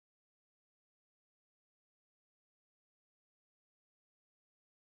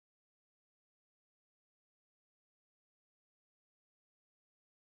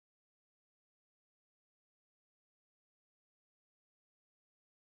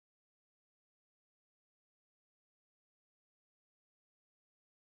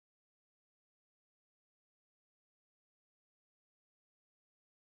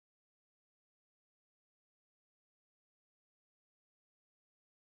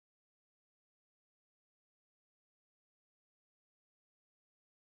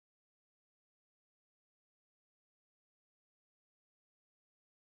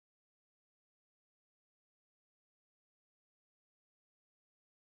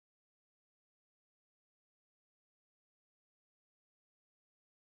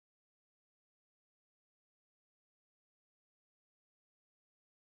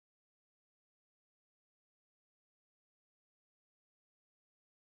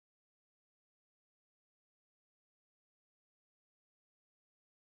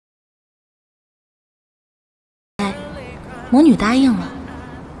魔女答应了，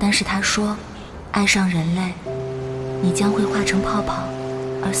但是她说，爱上人类，你将会化成泡泡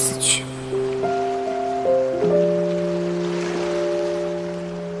而死去。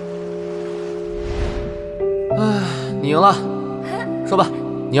唉，你赢了。说吧，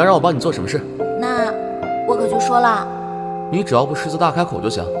你要让我帮你做什么事？那我可就说了，你只要不狮子大开口就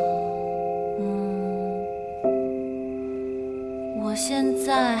行。我现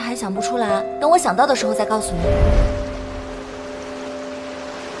在还想不出来，等我想到的时候再告诉你。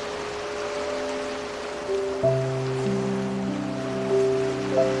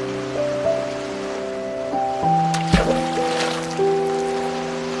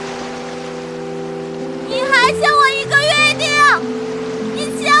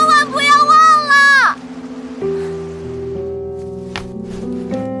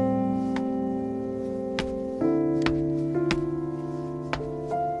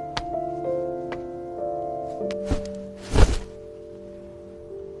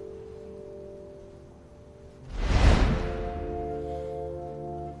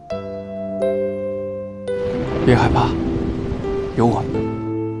别害怕，有我们。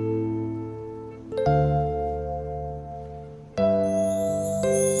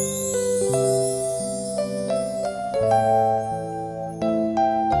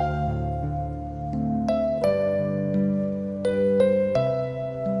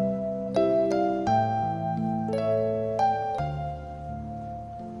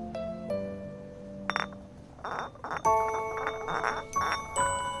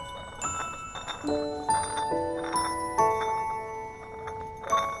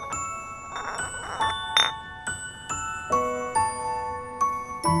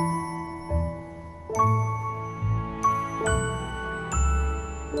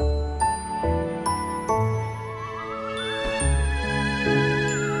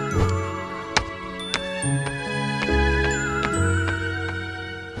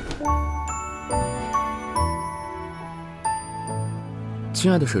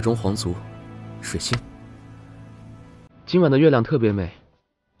亲爱的水中皇族，水星，今晚的月亮特别美，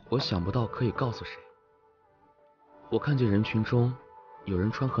我想不到可以告诉谁。我看见人群中有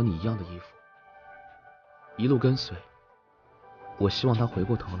人穿和你一样的衣服，一路跟随。我希望他回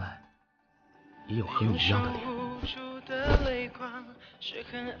过头来，也有和你一样的脸。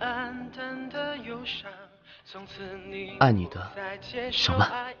爱你的，小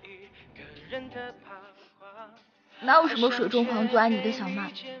曼。哪有什么水中皇族爱你的小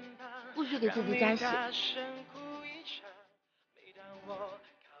曼？不许给自己加戏。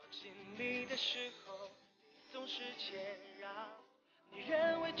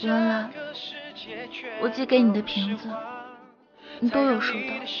原来我寄给你的瓶子，你都有收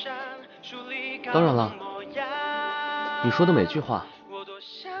到。当然了，你说的每句话，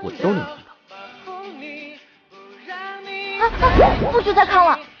我都能听到。不许再看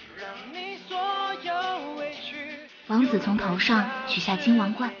了！王子从头上取下金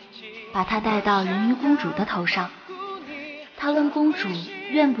王冠，把它戴到人鱼公主的头上。他问公主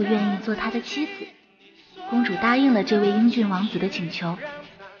愿不愿意做他的妻子，公主答应了这位英俊王子的请求。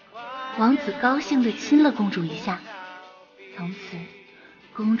王子高兴地亲了公主一下，从此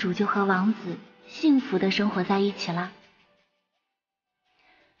公主就和王子幸福地生活在一起了。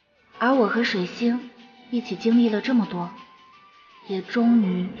而我和水星一起经历了这么多，也终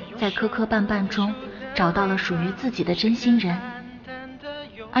于在磕磕绊绊中找到了属于自己的真心人。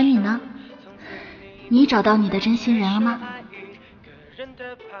而你呢？你找到你的真心人了吗？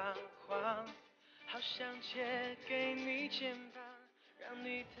让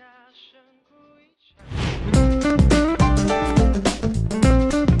你大声哭一场。